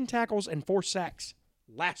had 10 tackles and 4 sacks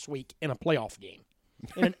last week in a playoff game.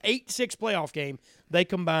 In an 8-6 playoff game, they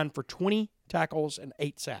combined for 20 tackles and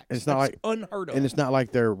 8 sacks. It's not That's unheard of. And it's not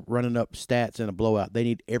like they're running up stats in a blowout. They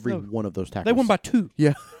need every one of those tackles. They won by 2.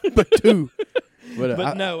 Yeah, but 2.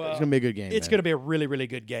 But no, it's going to be a good game. It's going to be a really, really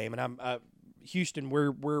good game. And Houston,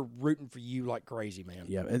 we're rooting for you like crazy, man.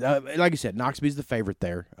 Yeah, and, like I said, Knoxville's the favorite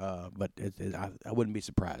there, but I wouldn't be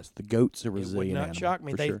surprised. The Goats are resilient. It would not animal, shock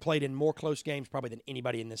me. They've sure. played in more close games probably than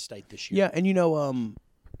anybody in this state this year. Yeah, and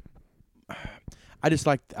I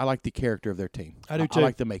like the character of their team. I do too. I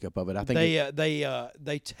like the makeup of it. I think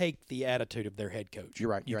they take the attitude of their head coach.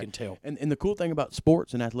 You're right. You can tell. And the cool thing about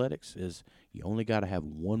sports and athletics is you only got to have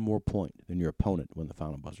one more point than your opponent when the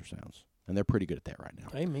final buzzer sounds, and they're pretty good at that right now.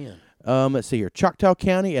 Amen. Let's see here, Choctaw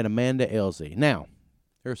County and Amanda Elsie. Now,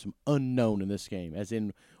 there's some unknown in this game, as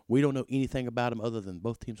in we don't know anything about them other than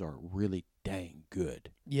both teams are really dang good.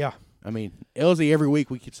 Yeah. I mean, Elsie every week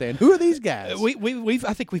we keep saying, who are these guys?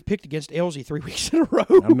 I think we've picked against Elsie 3 weeks in a row.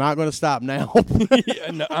 I'm not going to stop now.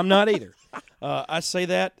 Yeah, no, I'm not either. I say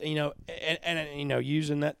that, and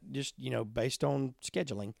using that just, based on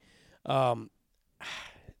scheduling.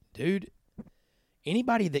 Dude,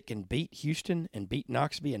 anybody that can beat Houston and beat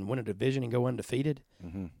Knoxville and win a division and go undefeated,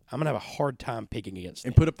 I'm going to have a hard time picking against them.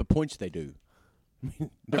 And put up the points they do. I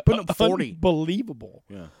mean, they're putting up 40. Unbelievable.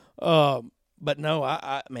 Yeah. But no,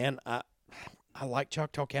 I like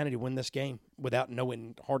Choctaw County to win this game without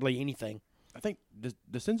knowing hardly anything. I think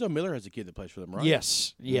DeCenzo Miller has a kid that plays for them, right?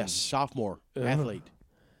 Yes. Sophomore athlete.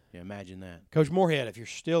 Yeah, imagine that. Coach Moorhead, if you're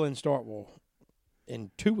still in Starkville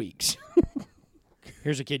in 2 weeks,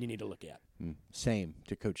 here's a kid you need to look at. Same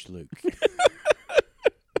to Coach Luke.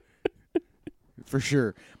 For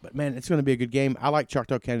sure. But, man, it's going to be a good game. I like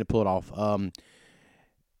Choctaw County to pull it off.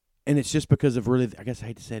 And it's just because of really, I guess I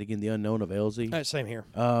hate to say it again, the unknown of Elsie. Same here.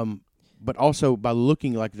 But also by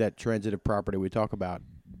looking like that transitive property we talk about,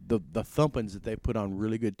 the thumpings that they put on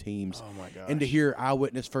really good teams. Oh, my gosh. And to hear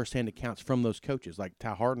eyewitness firsthand accounts from those coaches like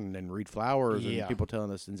Ty Harden and Reed Flowers and people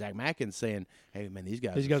telling us, and Zach Mackins saying, hey, man, these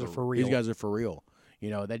guys are for real. These guys are for real.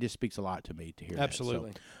 That just speaks a lot to me to hear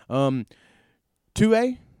Absolutely. that. So,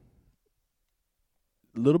 2A,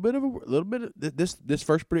 little bit of this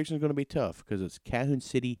first prediction is going to be tough because it's Calhoun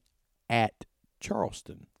City at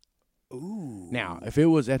Charleston. Ooh. Now, if it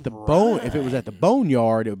was at the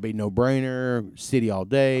Boneyard, it would be no brainer, City all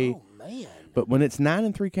day. Oh man! But when it's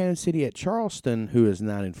 9-3 Calhoun City at Charleston, who is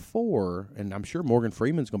 9-4, and I'm sure Morgan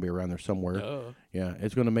Freeman's going to be around there somewhere. Yeah,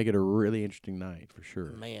 it's going to make it a really interesting night for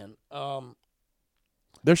sure. Man,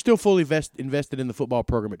 they're still fully invested in the football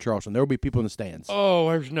program at Charleston. There will be people in the stands. Oh,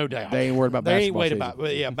 there's no doubt. They ain't worried about basketball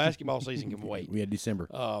season. Basketball season can wait. We had December.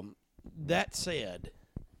 That said,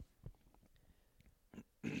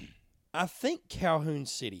 I think Calhoun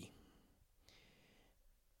City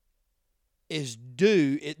is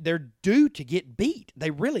due. They're due to get beat.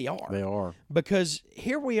 They really are. They are. Because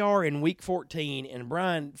here we are in week 14, and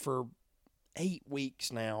Brian, for 8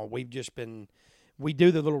 weeks now, we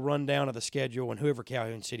do the little rundown of the schedule, and whoever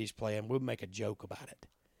Calhoun City's playing, we'll make a joke about it.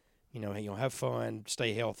 Have fun,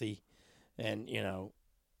 stay healthy, and,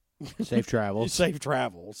 safe travels. Safe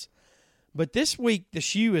travels. But this week, the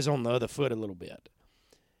shoe is on the other foot a little bit.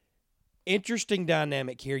 Interesting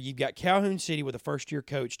dynamic here. You've got Calhoun City with a first-year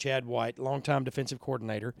coach, Chad White, longtime defensive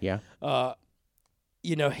coordinator. Yeah.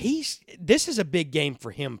 This is a big game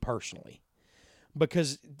for him personally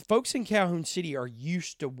because folks in Calhoun City are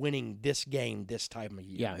used to winning this game this time of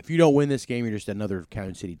year. Yeah, if you don't win this game, you're just another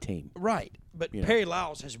Calhoun City team. Right. But Perry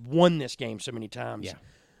Lyles has won this game so many times. Yeah.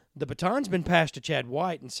 The baton's been passed to Chad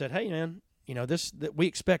White and said, hey, man, we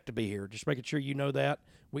expect to be here. Just making sure you know that.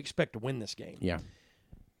 We expect to win this game. Yeah.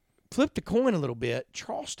 Flip the coin a little bit,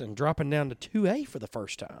 Charleston dropping down to 2A for the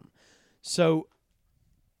first time. So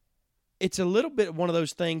it's a little bit one of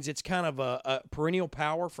those things. It's kind of a perennial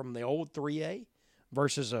power from the old 3A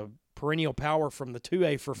versus a perennial power from the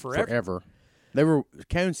 2A for forever.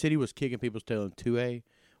 Calhoun City was kicking people's tail in 2A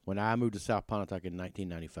when I moved to South Pontotoc in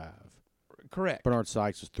 1995. Correct. Bernard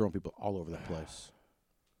Sykes was throwing people all over that place.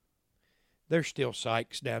 There's still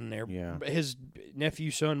Sykes down there. Yeah. His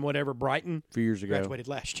nephew, son, whatever, Brighton. A few years ago. Graduated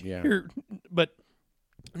last year. Yeah. But,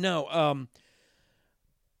 no,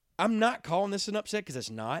 I'm not calling this an upset because it's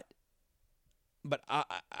not. But I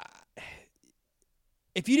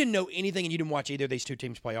if you didn't know anything and you didn't watch either of these two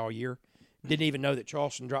teams play all year, didn't even know that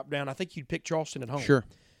Charleston dropped down, I think you'd pick Charleston at home. Sure.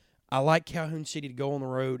 I like Calhoun City to go on the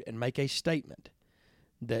road and make a statement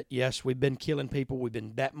that, yes, we've been killing people. We've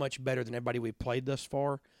been that much better than everybody we've played thus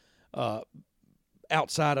far.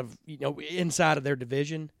 Outside of, inside of their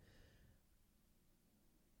division.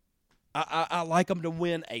 I like them to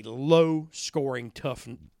win a low-scoring, tough,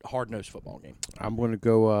 hard-nosed football game. I'm going to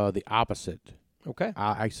go the opposite. Okay.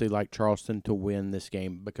 I actually like Charleston to win this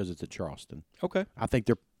game because it's at Charleston. Okay. I think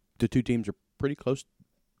the two teams are pretty close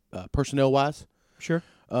personnel-wise. Sure.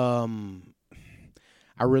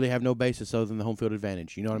 I I really have no basis other than the home field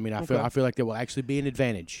advantage. You know what I mean? I feel like there will actually be an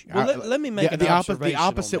advantage. Well, let me make the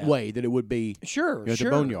opposite way that it would be. Sure, at the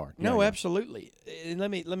Boneyard. No, absolutely. And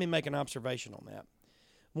let me make an observation on that.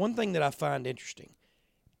 One thing that I find interesting: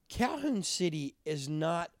 Calhoun City is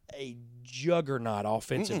not a juggernaut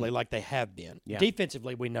offensively like they have been. Yeah.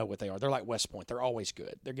 Defensively, we know what they are. They're like West Point. They're always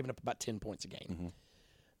good. They're giving up about 10 points a game.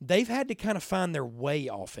 They've had to kind of find their way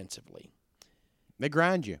offensively. They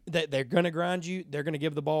grind you. They're going to grind you. They're going to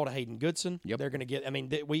give the ball to Hayden Goodson. Yep. They're going to get. I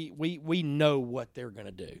mean, we know what they're going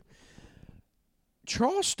to do.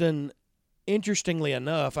 Charleston, interestingly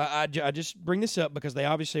enough, I just bring this up because they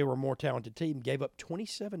obviously were a more talented team. Gave up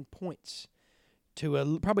 27 points to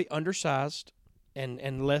a probably undersized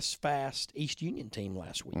and less fast East Union team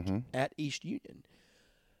last week at East Union,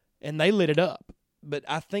 and they lit it up. But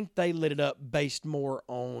I think they lit it up based more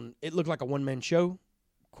on it looked like a one-man show.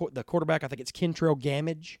 The quarterback, I think it's Kentrell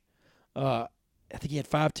Gamage. I think he had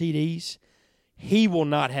 5 TDs. He will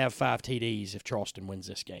not have 5 TDs if Charleston wins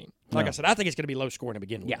this game. Like I said, I think it's going to be low scoring to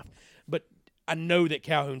begin with. Yeah. But I know that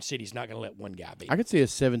Calhoun City's not going to let one guy beat. I could see a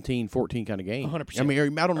 17-14 kind of game. 100%. I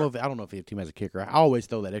mean, I don't know if the team has a kicker. I always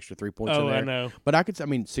throw that extra 3 points in there. I know. But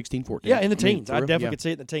 16-14. Yeah, in the teens. I definitely could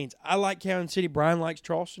see it in the teens. I like Calhoun City. Brian likes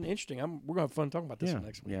Charleston. Interesting. We're going to have fun talking about this one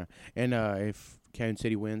next week. Yeah. And if Calhoun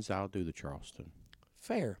City wins, I'll do the Charleston.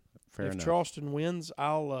 Fair enough. If Charleston wins,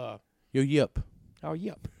 You'll yip. I'll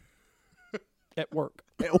yip. At work.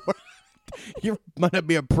 You might not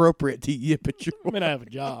be appropriate to yip at your work. I mean, I have a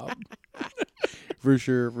job. For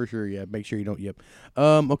sure, yeah. Make sure you don't yip.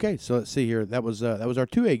 Okay, so let's see here. That was our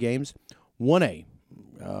 2A games. 1A.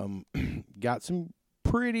 Got some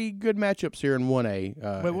pretty good matchups here in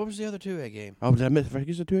 1A. Wait, what was the other 2A game? Oh, did I miss the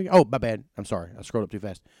 2A game? Oh, my bad. I'm sorry. I scrolled up too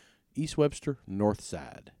fast. East Webster,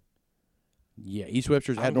 Northside. Yeah, East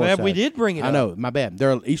Webster's at Northside. I'm glad we did bring it up. I know, my bad.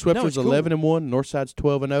 East Webster's 11-1, Northside's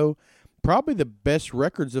 12-0. Probably the best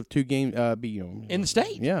records of 2 games in the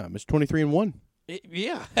state. Yeah, it's 23-1.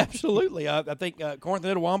 Yeah, absolutely. I think Corinth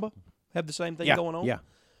and Itawamba have the same thing going on. Yeah.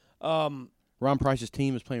 Ron Price's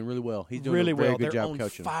team is playing really well. He's doing really a very well. good They're job on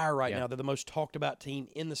coaching. Fire right now. They're the most talked about team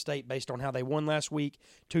in the state based on how they won last week.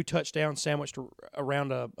 2 touchdowns sandwiched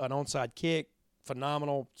around an onside kick.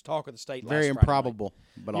 Phenomenal talk of the state. Very last improbable,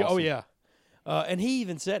 but awesome. Oh yeah. And he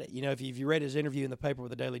even said it. If you read his interview in the paper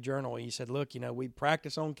with the Daily Journal, he said, "Look, we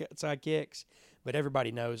practice onside kicks, but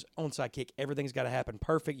everybody knows onside kick. Everything's got to happen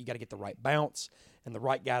perfect. You got to get the right bounce, and the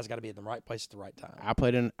right guy's got to be in the right place at the right time."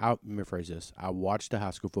 Let me rephrase this. I watched a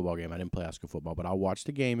high school football game. I didn't play high school football, but I watched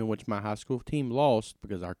a game in which my high school team lost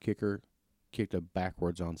because our kicker kicked a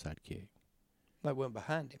backwards onside kick. That went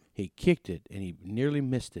behind him. He kicked it, and he nearly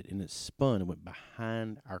missed it, and it spun and went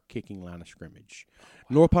behind our kicking line of scrimmage. Wow.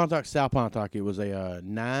 North Pontotoc, South Pontotoc, it was a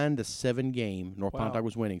 9-7 game. North Pontotoc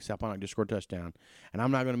was winning. South Pontotoc just scored a touchdown. And I'm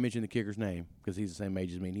not going to mention the kicker's name because he's the same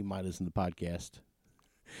age as me, and he might listen to the podcast.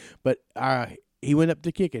 But he went up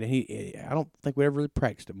to kick it, and I don't think we ever really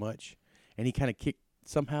practiced it much. And he kind of kicked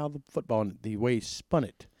somehow the football in the way he spun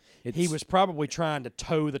it. He was probably trying to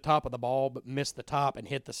toe the top of the ball, but missed the top and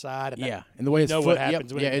hit the side. And and the way his foot, what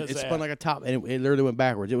happens when it spun like a top, and it literally went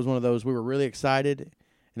backwards. It was one of those we were really excited, and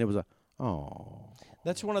it was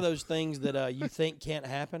That's one of those things that you think can't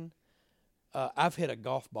happen. I've hit a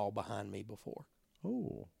golf ball behind me before.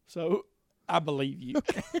 Oh, so I believe you.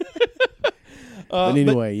 But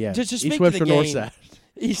anyway, to speak East Webster, to the game, Northside.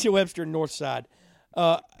 East Webster, Northside.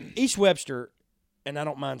 East Webster. And I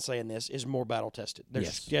don't mind saying this, is more battle-tested. Their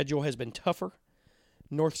schedule has been tougher.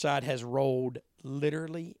 Northside has rolled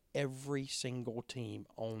literally every single team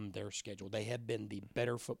on their schedule. They have been the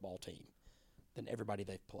better football team than everybody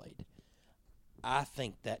they've played. I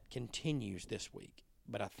think that continues this week,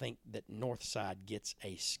 but I think that Northside gets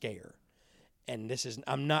a scare. And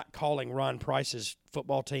I'm not calling Ron Price's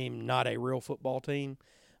football team not a real football team,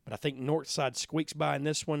 but I think Northside squeaks by in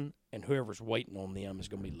this one, and whoever's waiting on them is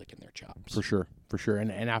going to be licking their chops. For sure.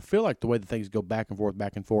 And I feel like the way the things go back and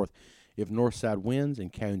forth, if Northside wins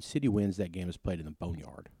and Calhoun City wins, that game is played in the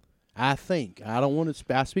Boneyard. I think. I don't want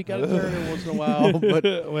to speak out of turn every once in a while,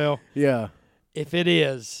 but well, yeah. If it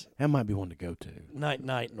is, that might be one to go to. Night,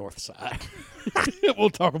 Northside. We'll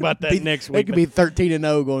talk about that next week. It could be 13-0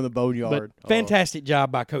 going to the Boneyard. But fantastic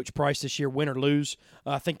job by Coach Price this year, win or lose.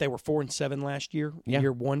 I think they were 4-7 last year.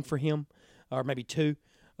 Year 1 for him, or maybe 2.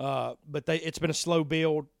 But it's been a slow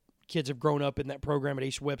build. Kids have grown up in that program at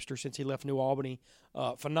East Webster since he left New Albany.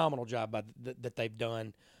 Phenomenal job that they've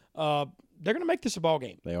done. They're going to make this a ball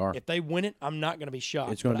game. They are. If they win it, I'm not going to be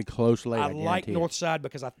shocked. It's going to be close late. I like Northside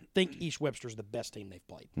because I think East Webster's the best team they've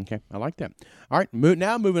played. Okay, I like that. All right,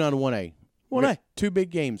 now moving on to 1A. 1A. 2 big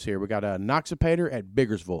games here. We got Noxapater at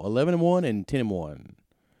Biggersville, 11-1 and 10-1.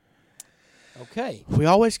 Okay. We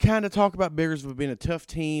always kind of talk about Biggersville being a tough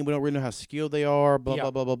team. We don't really know how skilled they are, blah, Yeah.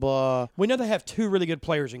 blah, blah, blah, blah. We know they have two really good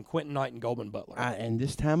players in Quentin Knight and Goldman Butler. And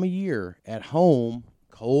this time of year, at home,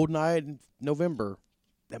 cold night in November,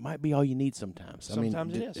 that might be all you need sometimes.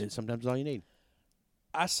 Sometimes it is. Sometimes it's all you need.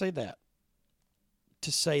 I say that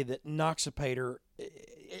to say that Noxapater,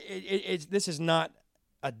 this is not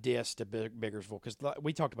a diss to Biggersville, because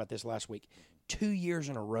we talked about this last week. 2 years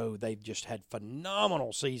in a row, they've just had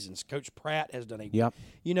phenomenal seasons. Coach Pratt has done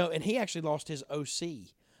and he actually lost his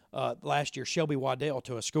OC last year, Shelby Waddell,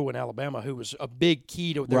 to a school in Alabama who was a big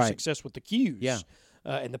key to their success with the Qs. Yeah.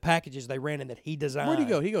 And the packages they ran and that he designed. Where'd he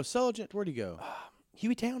go? He goes Sulligent? Where'd he go?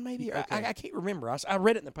 Hueytown, maybe? Okay. I can't remember. I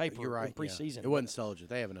read it in the paper. You're right. In preseason. Yeah. It wasn't Sulligent.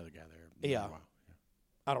 They have another guy there. Yeah.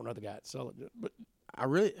 I don't know the guy at Sulligent, but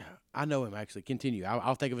I know him, actually. Continue.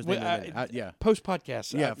 I'll think of his name in a minute. Yeah.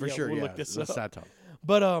 Post-podcast. Yeah, for sure. We'll look this up. Side talk.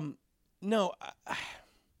 But, no,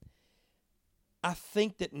 I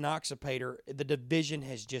think that Noxapater, the division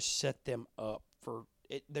has just set them up for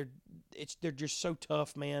it. They're just so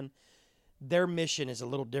tough, man. Their mission is a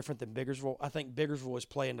little different than Biggersville. I think Biggersville is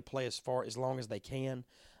playing to play as long as they can.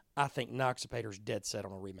 I think Noxapater's dead set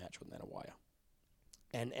on a rematch with Nanawaya.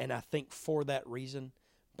 And I think for that reason,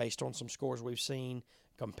 based on some scores we've seen,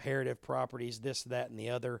 comparative properties, this, that, and the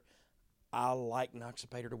other, I like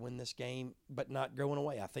Noxapater to win this game, but not going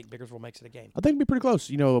away. I think Biggersville makes it a game. I think it'd be pretty close.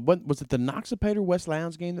 Was it the Noxapater West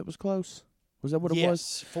Lowndes game that was close? Was that what it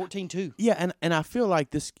was? Yes, 14-2. Yeah, and I feel like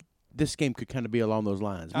this game could kind of be along those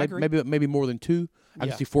lines. I agree. Maybe more than two. I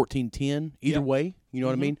can see 14-10 either way. You know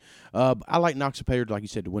what I mean? I like Noxapater, like you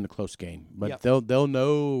said, to win a close game. But they'll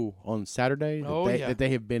know on Saturday that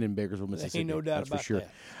they have been in Biggersville, Mississippi. Ain't no doubt That's about for sure.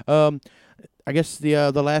 that. I guess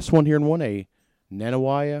the last one here in 1A,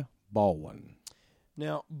 Nanawaya, Baldwin.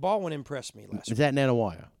 Now, Baldwin impressed me last week. Is that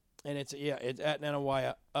Nanawaya? And it's at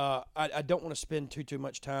Nanawaya. I don't want to spend too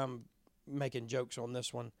much time making jokes on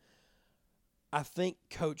this one. I think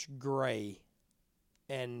Coach Gray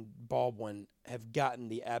and Baldwin have gotten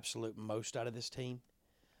the absolute most out of this team.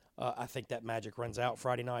 I think that magic runs out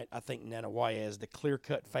Friday night. I think Nanawaya is the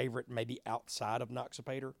clear-cut favorite, maybe outside of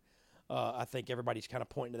Noxapater. I think everybody's kind of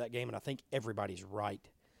pointing to that game, and I think everybody's right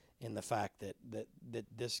in the fact that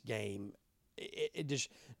this game, it just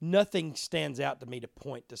nothing stands out to me to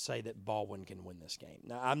point to say that Baldwin can win this game.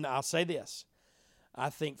 Now, I'll say this. I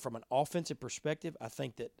think from an offensive perspective, I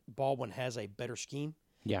think that Baldwin has a better scheme.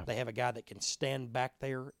 Yeah. They have a guy that can stand back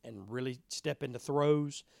there and really step into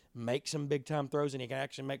throws, make some big-time throws, and he can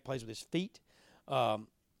actually make plays with his feet.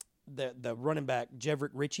 The running back,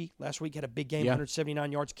 Jevrick Ritchie, last week had a big game, 179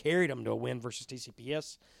 yards, carried him to a win versus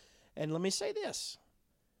TCPS. And let me say this.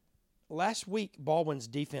 Last week, Baldwin's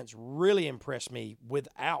defense really impressed me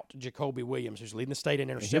without Jacoby Williams, who's leading the state in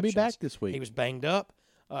interceptions. He'll be back this week. He was banged up.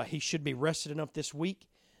 He should be rested enough this week.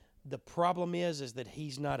 The problem is that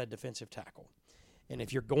he's not a defensive tackle. And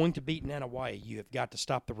if you're going to beat Nanawaya, you have got to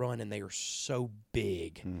stop the run, and they are so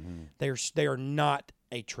big. Mm-hmm. They are not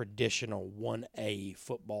a traditional 1A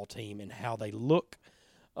football team in how they look.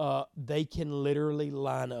 They can literally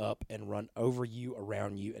line up and run over you,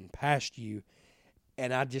 around you, and past you,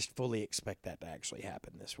 and I just fully expect that to actually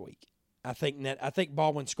happen this week. I think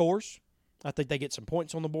Baldwin scores. I think they get some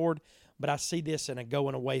points on the board, but I see this in a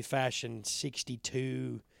going-away fashion,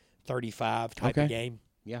 62-35 type of game.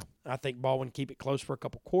 Yeah. I think Baldwin keep it close for a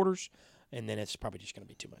couple quarters, and then it's probably just going to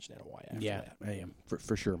be too much Nanawaya after that. Yeah,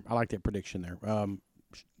 for sure. I like that prediction there.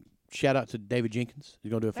 Shout out to David Jenkins. He's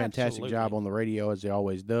going to do a fantastic job on the radio, as he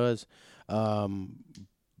always does.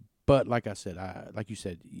 But like I said, like you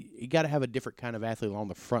said, you got to have a different kind of athlete along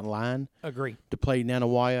the front line. Agree. To play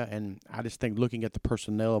Nanawaya, and I just think looking at the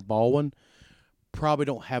personnel of Baldwin, probably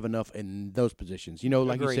don't have enough in those positions.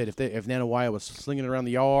 Like you said, if Nanawaya was slinging it around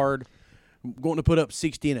the yard, going to put up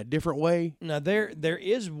 60 in a different way. Now, there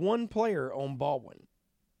is one player on Baldwin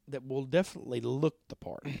that will definitely look the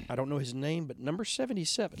part. I don't know his name, but number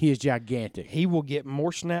 77. He is gigantic. He will get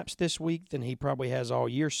more snaps this week than he probably has all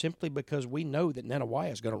year, simply because we know that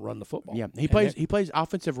Nanawaya is going to run the football. Yeah, he plays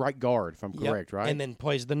offensive right guard, if I'm correct, right? And then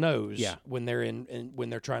plays the nose when they're when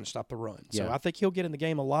they're trying to stop the run. So I think he'll get in the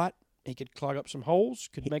game a lot. He could clog up some holes,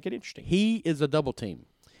 could make it interesting. He is a double team.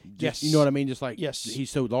 Yes. You know what I mean? Just like he's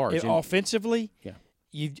so large. Offensively,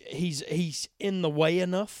 he's in the way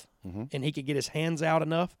enough, and he could get his hands out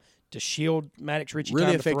enough to shield Maddox Ritchie really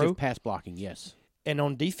time to throw. Really effective pass blocking, yes. And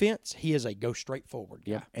on defense, he is a go straight forward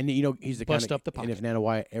guy. Yeah, and he's the Bust kind up the pocket. And if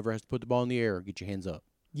Nanawaya ever has to put the ball in the air, get your hands up.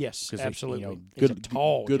 Yes, absolutely. He's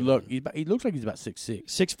tall. Good luck. He looks like he's about 6'6".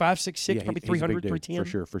 6'5", 6'6", probably 300,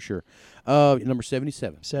 310. For sure. Number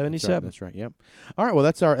 77. 77. That's right. Yep. All right. Well,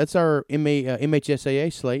 that's our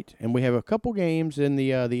MHSAA slate, and we have a couple games in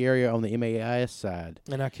the area on the MAIS side.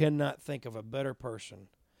 And I cannot think of a better person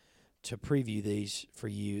to preview these for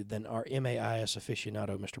you than our MAIS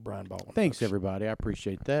aficionado, Mr. Brian Baldwin. Thanks, everybody. I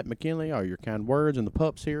appreciate that. McKinley, all your kind words and the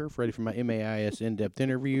pups here. Ready for my MAIS in-depth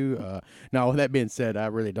interview. Now, with that being said, I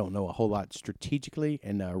really don't know a whole lot strategically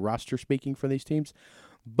and roster speaking for these teams,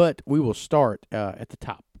 but we will start at the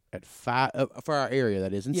top. At 5 for our area,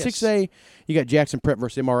 that is. In 6A, you got Jackson Prep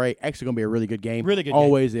versus MRA. Actually, going to be a really good game. Really good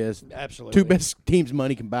Always game. is. Absolutely. Two best teams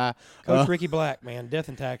money can buy. Coach Ricky Black, man. Death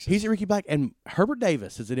and taxes. He's at Ricky Black, and Herbert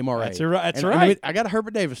Davis is at MRA. That's right. I mean, I got a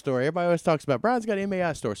Herbert Davis story. Everybody always talks about Brian's got an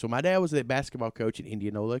MAI story. So my dad was the basketball coach at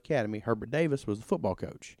Indianola Academy. Herbert Davis was the football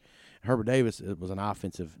coach. Herbert Davis was an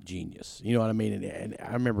offensive genius. You know what I mean? And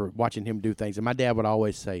I remember watching him do things. And my dad would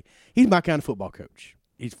always say, he's my kind of football coach.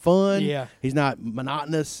 He's fun. Yeah. He's not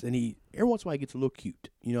monotonous, and every once in a while he gets a little cute.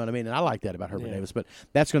 You know what I mean? And I like that about Herbert Davis. But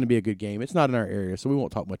that's going to be a good game. It's not in our area, so we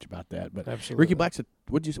won't talk much about that. But absolutely. Ricky Black's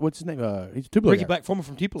what's his name? He's a Tupelo Ricky guy. Black, former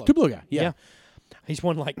from Tupelo. Tupelo guy. Yeah. He's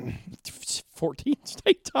won like 14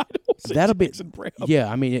 state titles. That'll be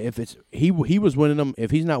I mean, if it's he was winning them.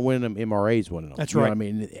 If he's not winning them, MRA's winning them. That's right. Know what I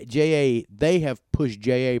mean, they have pushed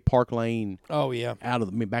JA Park Lane. Oh yeah. Out of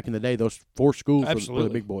I mean, back in the day, those 4 schools were the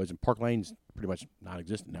big boys, and Park Lane's pretty much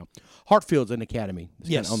non-existent now. Hartfield's an academy. It's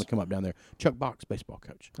kind of on the come up down there. Chuck Box, baseball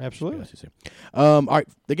coach. Absolutely. All right,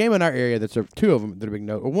 the game in our area that's two of them that are big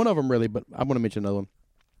note, or one of them really, but I want to mention another one.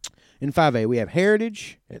 In 5A, we have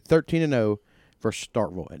Heritage at 13-0. Versus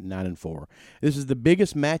Starkville at 9-4. This is the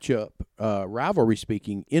biggest matchup, rivalry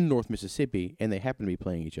speaking, in North Mississippi, and they happen to be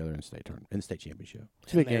playing each other in the state championship.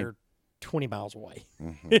 It's a big game. 20 miles away.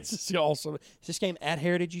 Mm-hmm. It's awesome. Is this game at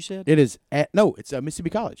Heritage? You said it is at it's Mississippi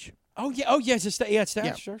College. Oh yeah, it's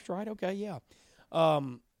that's right. Okay, yeah.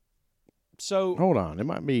 So hold on, it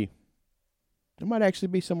might actually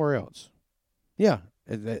be somewhere else. Yeah.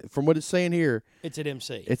 From what it's saying here, it's at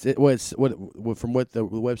MC. From what the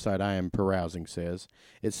website I am perusing says.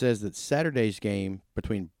 It says that Saturday's game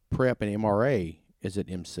between Prep and MRA is at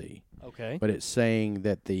MC. Okay. But it's saying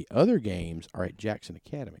that the other games are at Jackson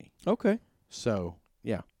Academy. Okay. So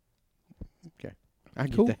yeah. Okay. I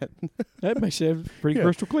get cool. that. That makes it pretty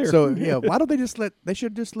crystal clear. So why don't they they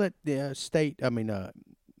should just let the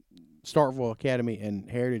Starkville Academy and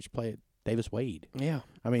Heritage play at Davis Wade. Yeah.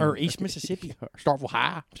 I mean, or East Mississippi. Starkville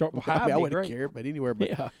High. Starkville High. I wouldn't care, but anywhere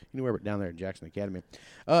but down there at Jackson Academy.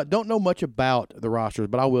 Don't know much about the rosters,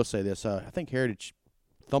 but I will say this. I think Heritage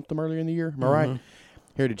thumped them earlier in the year. Am I right?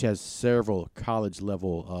 Heritage has several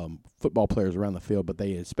college-level football players around the field, but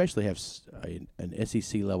they especially have an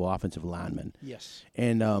SEC-level offensive lineman. Yes.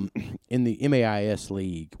 And in the MAIS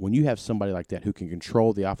league, when you have somebody like that who can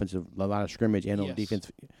control the offensive line of scrimmage and on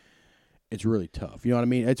defense, it's really tough. You know what I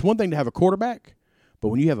mean? It's one thing to have a quarterback, but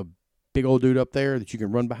when you have a big old dude up there that you can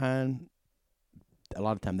run behind, a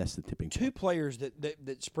lot of time that's the tipping point. Two players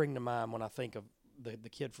that spring to mind when I think of the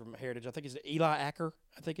kid from Heritage, I think is Eli Acker,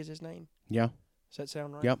 I think is his name. Yeah. Does that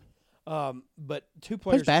sound right? Yep. But two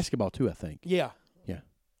players. Plays basketball too, I think. Yeah. Yeah.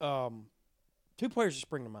 Two players that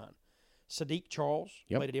spring to mind. Sadiq Charles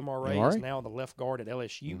played at MRA. Is now the left guard at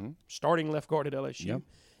LSU, starting left guard at LSU. Yep.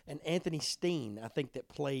 And Anthony Steen, I think, that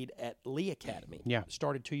played at Lee Academy. Yeah.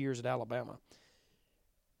 Started 2 years at Alabama.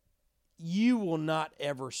 You will not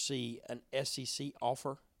ever see an SEC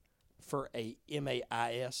offer for a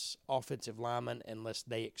MAIS offensive lineman unless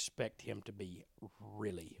they expect him to be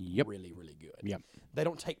really, really, really good. Yep. They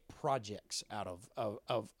don't take projects out of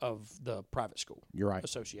the private school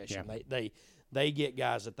association. Yeah. They get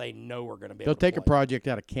guys that they know are going to be They'll able to take play. a project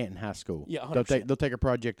out of Canton High School. Yeah, 100%. They'll take a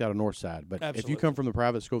project out of Northside. But if you come from the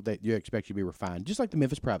private school, you expect you to be refined, just like the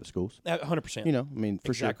Memphis private schools. 100%. You know, I mean,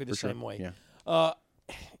 for exactly sure. the same way. Yeah.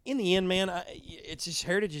 In the end, man, it's just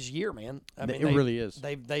Heritage's year, man. I mean, it really is.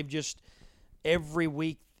 They've just every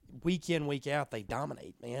week in, week out, they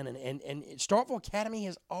dominate, man. And Starkville Academy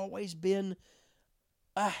has always been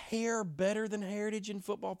a hair better than Heritage in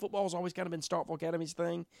football. Football has always kind of been Starkville Academy's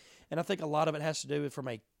thing, and I think a lot of it has to do with from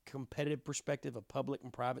a competitive perspective of public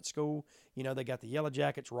and private school. You know, they got the Yellow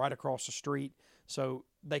Jackets right across the street, so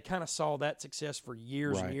they kind of saw that success for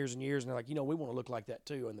years and years and years, and they're like, we want to look like that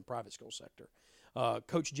too in the private school sector.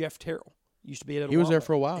 Coach Jeff Terrell used to be at it. He was there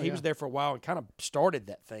for a while. He was there for a while and kind of started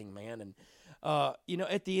that thing, man. And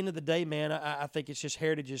at the end of the day, man, I think it's just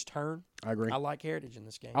Heritage's turn. I agree. I like Heritage in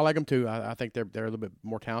this game. I like them too. I think they're a little bit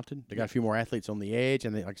more talented. They got a few more athletes on the edge,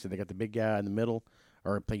 and like I said, they got the big guy in the middle.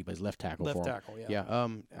 or I think he plays left tackle. Left for him. tackle, yeah. Yeah.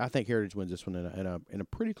 I think Heritage wins this one in a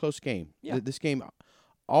pretty close game. Yeah. This game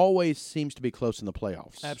always seems to be close in the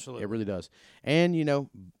playoffs. Absolutely, it really does. And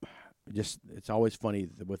just it's always funny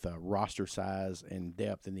with roster size and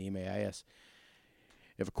depth in the MAIS.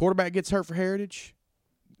 If a quarterback gets hurt for Heritage,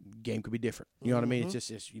 game could be different. You know what I mean? It's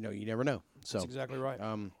just you never know. So that's exactly right.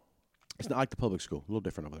 It's not like the public school, a little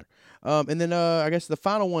different over there. And then I guess the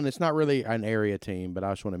final one, it's not really an area team, but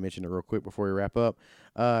I just want to mention it real quick before we wrap up.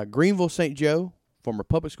 Greenville St. Joe, former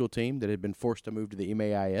public school team that had been forced to move to the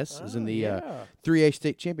MAIS, is in the 3A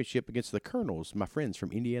state championship against the Colonels, my friends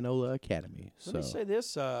from Indianola Academy. Let me say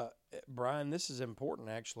this, Brian, this is important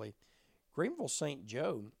actually. Greenville St.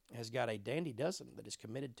 Joe has got a dandy dozen that is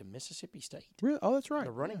committed to Mississippi State. Really? Oh, that's right.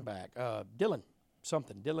 The running back, Dylan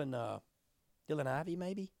Ivey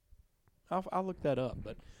maybe? I'll look that up,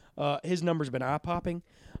 but his number's been eye-popping.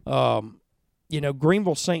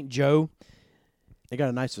 Greenville St. Joe, they got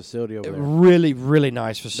a nice facility over there. Really, really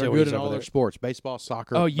nice facility. They're good in all their sports: baseball,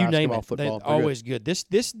 soccer, you name it. Football. They're always good.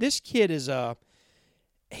 This kid is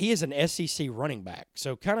he is an SEC running back,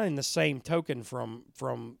 so kind of in the same token from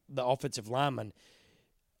the offensive lineman.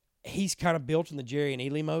 He's kind of built in the Jerry and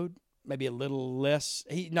Ely mode, maybe a little less.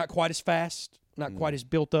 He's not quite as fast, not quite as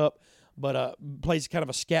built up. But plays kind of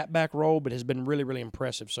a scat back role, but has been really, really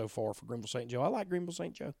impressive so far for Greenville St. Joe. I like Greenville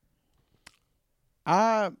St. Joe.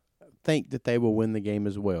 I think that they will win the game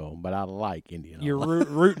as well, but I like Indianola. You're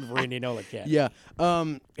rooting for Indianola Academy. Yeah.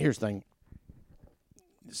 Here's the thing.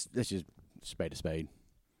 Let's just spade to spade.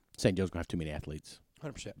 St. Joe's going to have too many athletes.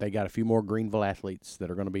 100%. They got a few more Greenville athletes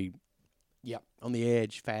that are going to be on the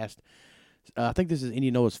edge, fast. I think this is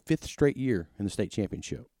Indianola's 5th straight year in the state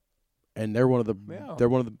championship. And they're one of the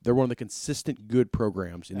consistent good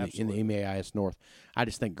programs in the MAIS North. I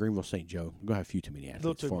just think Greenville St. Joe going to have a few too many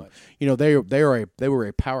athletes for them. They were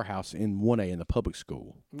a powerhouse in 1A in the public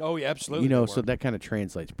school. Oh yeah, absolutely. So that kind of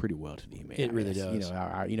translates pretty well to the MAIS. It really does.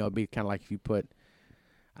 It'd be kind of like if you put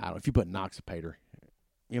Knox Pater.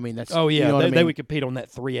 I mean, that's they would compete on that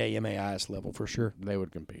 3A MAIS level for sure. They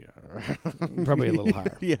would compete, probably a little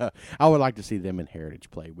higher. Yeah, I would like to see them in Heritage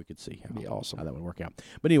play. We could see how that would work out.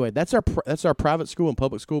 But anyway, that's our private school and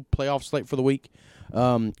public school playoff slate for the week.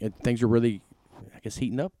 Things are really, I guess,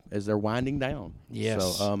 heating up as they're winding down.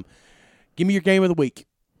 Yes. So, give me your game of the week.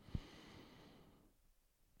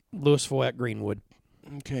 Louisville at Greenwood.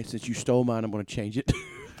 Okay, since you stole mine, I'm going to change it.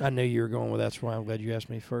 I knew you were going with that, so I'm glad you asked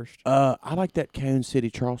me first. I like that Cone City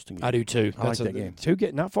Charleston game. I do too. I like that game. Two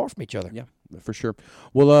get not far from each other. Yeah, for sure.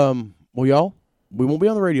 Well, y'all, we won't be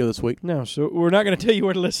on the radio this week. No, so we're not going to tell you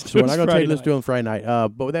where to listen to. So we're not going to tell you to listen to on Friday night.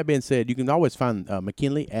 But with that being said, you can always find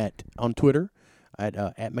McKinley on Twitter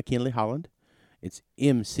at McKinley Holland. It's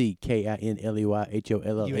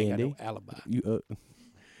McKinleyHolland. You ain't got no alibi.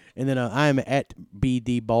 And then I am at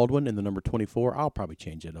BD Baldwin and the number 24. I'll probably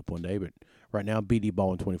change that up one day, but right now BD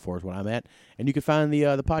Baldwin 24 is what I'm at. And you can find the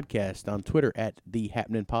podcast on Twitter at The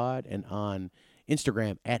Happening Pod and on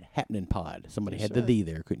Instagram at Happening Pod. Somebody had the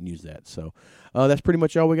there, couldn't use that. So that's pretty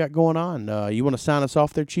much all we got going on. You want to sign us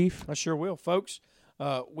off there, Chief? I sure will, folks.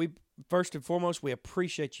 We first and foremost, we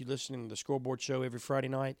appreciate you listening to the Scoreboard Show every Friday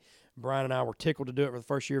night. Brian and I were tickled to do it for the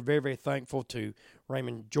first year. Very, very thankful to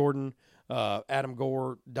Raymond Jordan, Adam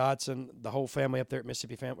Gore, Dodson, the whole family up there at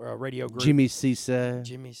Mississippi Radio Group. Jimmy Seaside.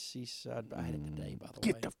 I had it today, by the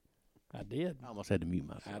way. I did. I almost had to mute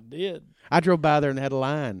myself. I did. I drove by there and had a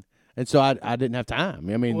line, and so I didn't have time.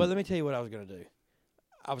 I mean, well, let me tell you what I was going to do.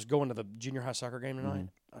 I was going to the junior high soccer game tonight.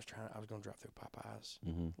 I was going to drive through Popeyes.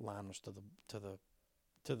 Line was to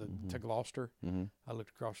Gloucester. I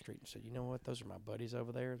looked across the street and said, "You know what? Those are my buddies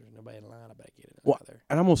over there. There's nobody in line. I better get it out there."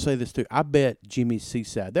 And I'm gonna say this too. I bet Jimmy's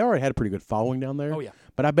Seaside. They already had a pretty good following down there. Oh yeah.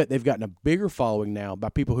 But I bet they've gotten a bigger following now by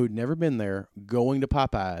people who'd never been there going to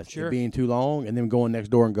Popeyes and being too long, and then going next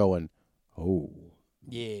door and going, "Oh."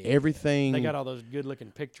 Yeah, everything. They got all those good-looking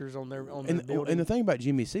pictures on their building. And the thing about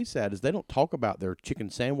Jimmy Seaside is they don't talk about their chicken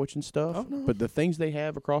sandwich and stuff. Oh, no. But the things they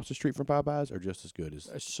have across the street from Popeyes are just as good as.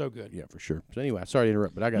 It's so good. Yeah, for sure. So anyway, sorry to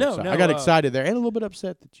interrupt, but I got excited there and a little bit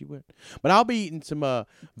upset that you went. But I'll be eating some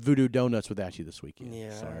Voodoo Donuts without you this weekend.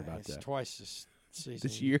 Yeah, sorry about that. It's twice this season.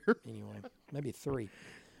 This year, anyway, maybe 3.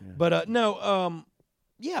 Yeah. But no.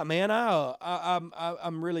 Yeah, man,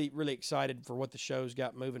 I'm really, really excited for what the show's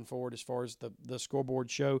got moving forward as far as the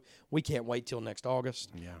Scoreboard Show. We can't wait till next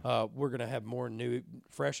August. Yeah. We're going to have more new,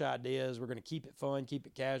 fresh ideas. We're going to keep it fun, keep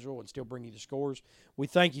it casual, and still bring you the scores. We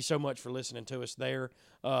thank you so much for listening to us there.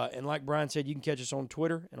 And like Brian said, you can catch us on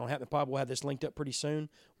Twitter and on Happening Pod. We'll have this linked up pretty soon.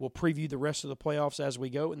 We'll preview the rest of the playoffs as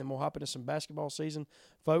we go, and then we'll hop into some basketball season.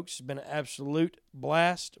 Folks, it's been an absolute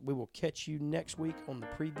blast. We will catch you next week on the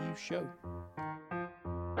preview show.